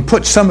going to even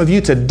put some of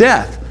you to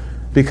death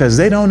because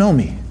they don't know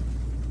me.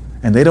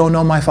 And they don't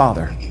know my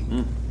Father.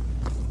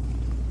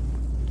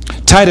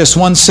 Titus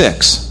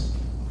 1:6.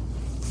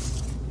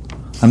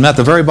 I'm at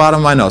the very bottom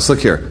of my notes. Look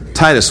here.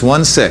 Titus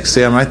 1:6.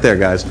 See, I'm right there,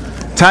 guys.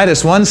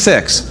 Titus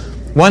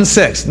 1:6.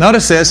 1:6.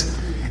 Notice this.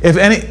 If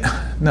any...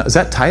 No, is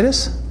that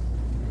Titus?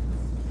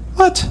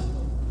 What?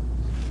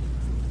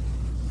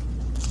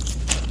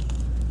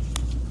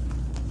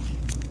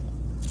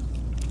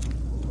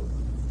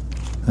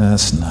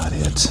 That's not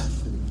it.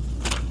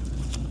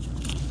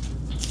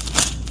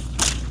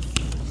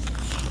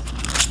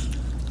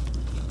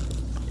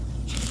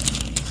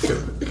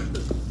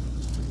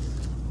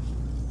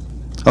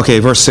 Okay,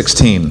 verse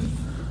 16.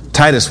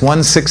 Titus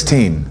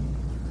 1:16.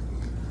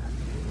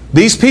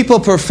 These people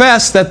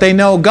profess that they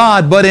know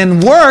God, but in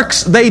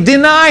works they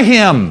deny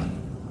Him.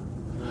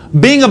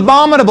 Being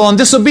abominable and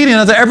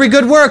disobedient unto every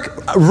good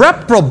work,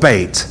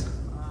 reprobate.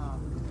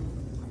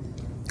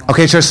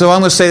 Okay, church, so I'm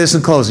going to say this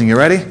in closing. You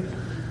ready?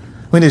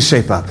 We need to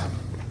shape up.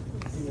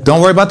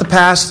 Don't worry about the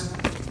past.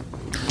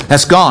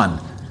 That's gone.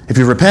 If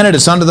you repented,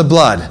 it's under the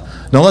blood.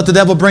 Don't let the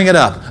devil bring it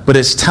up. But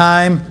it's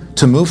time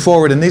to move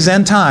forward in these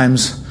end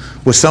times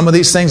with some of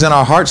these things in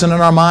our hearts and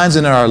in our minds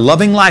and in our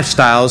loving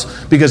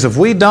lifestyles, because if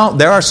we don't,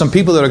 there are some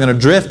people that are going to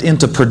drift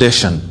into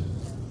perdition.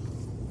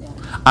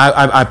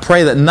 I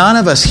pray that none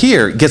of us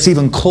here gets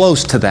even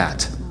close to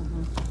that.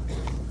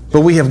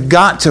 But we have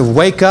got to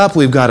wake up,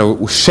 we've got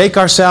to shake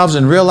ourselves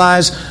and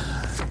realize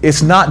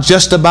it's not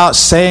just about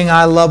saying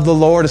I love the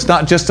Lord, it's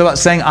not just about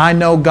saying I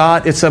know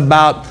God, it's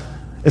about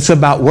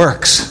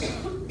works.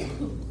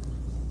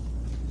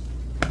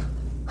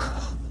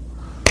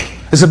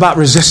 It's about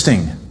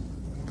resisting.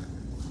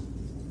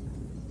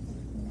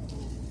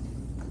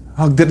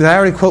 Oh, did I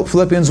already quote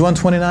Philippians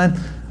 1:29?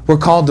 We're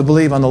called to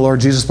believe on the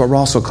Lord Jesus, but we're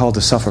also called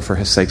to suffer for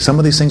His sake. Some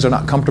of these things are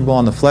not comfortable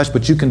on the flesh,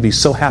 but you can be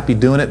so happy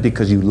doing it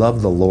because you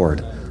love the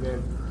Lord.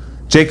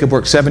 Jacob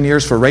worked 7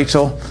 years for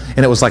Rachel,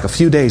 and it was like a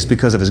few days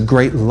because of his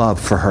great love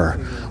for her.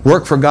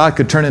 Work for God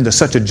could turn into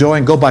such a joy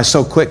and go by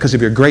so quick because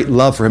of your great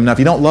love for Him. Now, if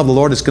you don't love the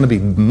Lord, it's going to be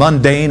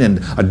mundane and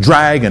a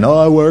drag, and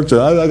I worked,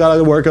 so I got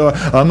to work,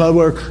 I'm not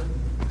work.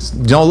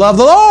 You don't love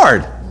the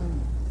Lord.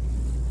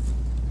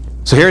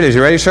 So here it is.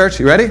 You ready, church?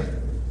 You ready?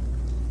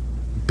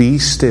 Be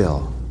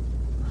still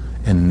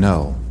and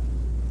know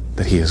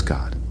that He is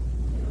God.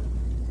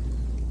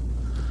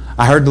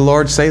 I heard the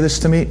Lord say this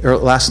to me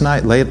late last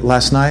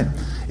night.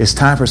 It's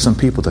time for some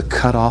people to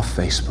cut off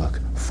Facebook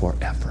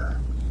forever.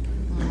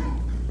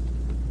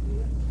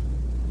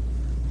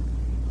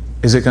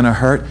 Is it going to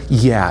hurt?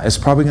 Yeah, it's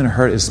probably going to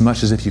hurt as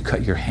much as if you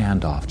cut your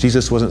hand off.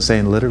 Jesus wasn't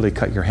saying literally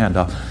cut your hand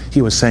off.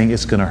 He was saying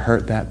it's going to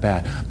hurt that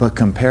bad. But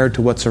compared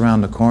to what's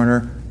around the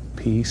corner,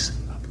 piece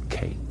of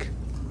cake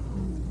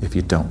if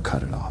you don't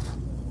cut it off.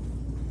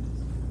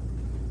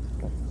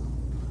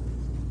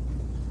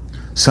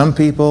 Some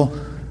people,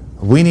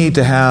 we need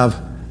to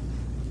have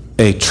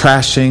a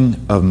trashing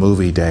of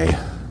movie day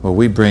where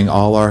we bring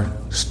all our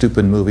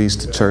stupid movies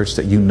to church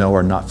that you know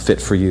are not fit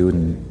for you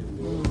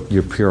and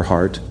your pure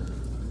heart.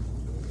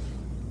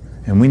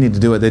 And we need to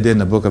do what they did in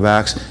the book of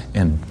Acts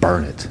and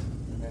burn it.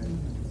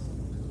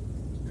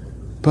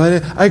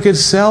 But I could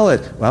sell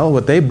it. Well,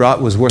 what they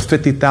brought was worth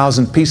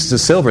 50,000 pieces of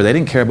silver. They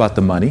didn't care about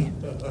the money.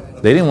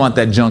 They didn't want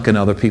that junk in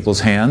other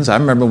people's hands. I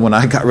remember when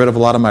I got rid of a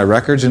lot of my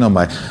records, the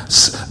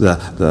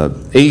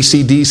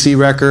AC/DC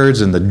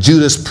records and the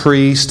Judas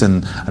Priest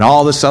and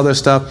all this other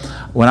stuff.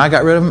 When I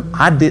got rid of them,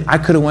 I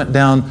could have went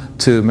down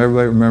to,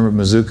 everybody remember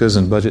Mazookas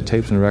and budget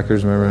tapes and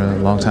records, remember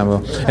a long time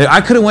ago? And I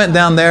could have went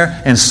down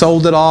there and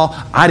sold it all.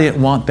 I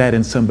didn't want that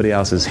in somebody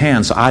else's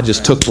hands, so I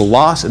just took the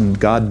loss and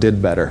God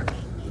did better.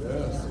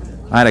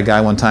 I had a guy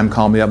one time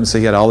call me up and say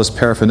he had all this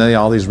paraphernalia,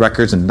 all these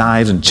records and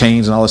knives and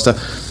chains and all this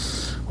stuff.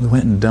 We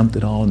went and dumped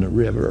it all in the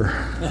river.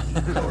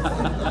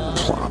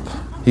 Plop.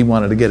 He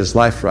wanted to get his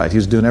life right. He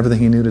was doing everything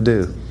he knew to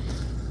do.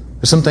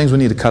 There's some things we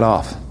need to cut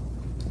off.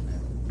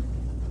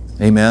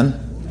 Amen?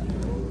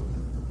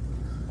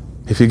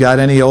 If you got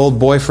any old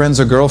boyfriends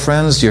or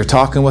girlfriends you're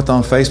talking with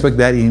on Facebook,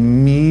 that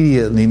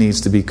immediately needs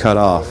to be cut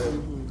off.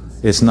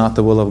 It's not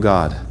the will of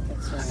God.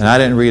 And I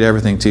didn't read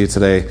everything to you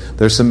today.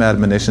 There's some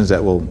admonitions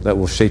that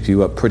will shape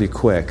you up pretty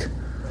quick.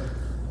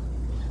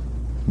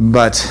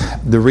 But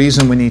the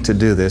reason we need to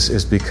do this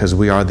is because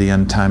we are the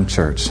end-time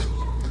church.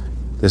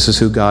 This is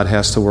who God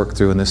has to work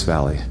through in this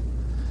valley.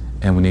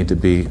 And we need to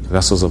be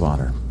vessels of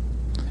honor.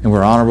 And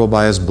we're honorable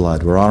by His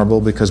blood. We're honorable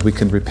because we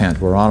can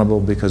repent. We're honorable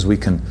because we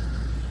can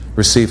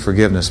receive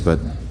forgiveness. But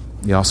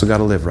you also got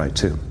to live right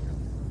too.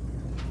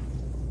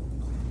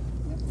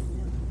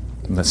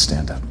 Let's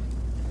stand up.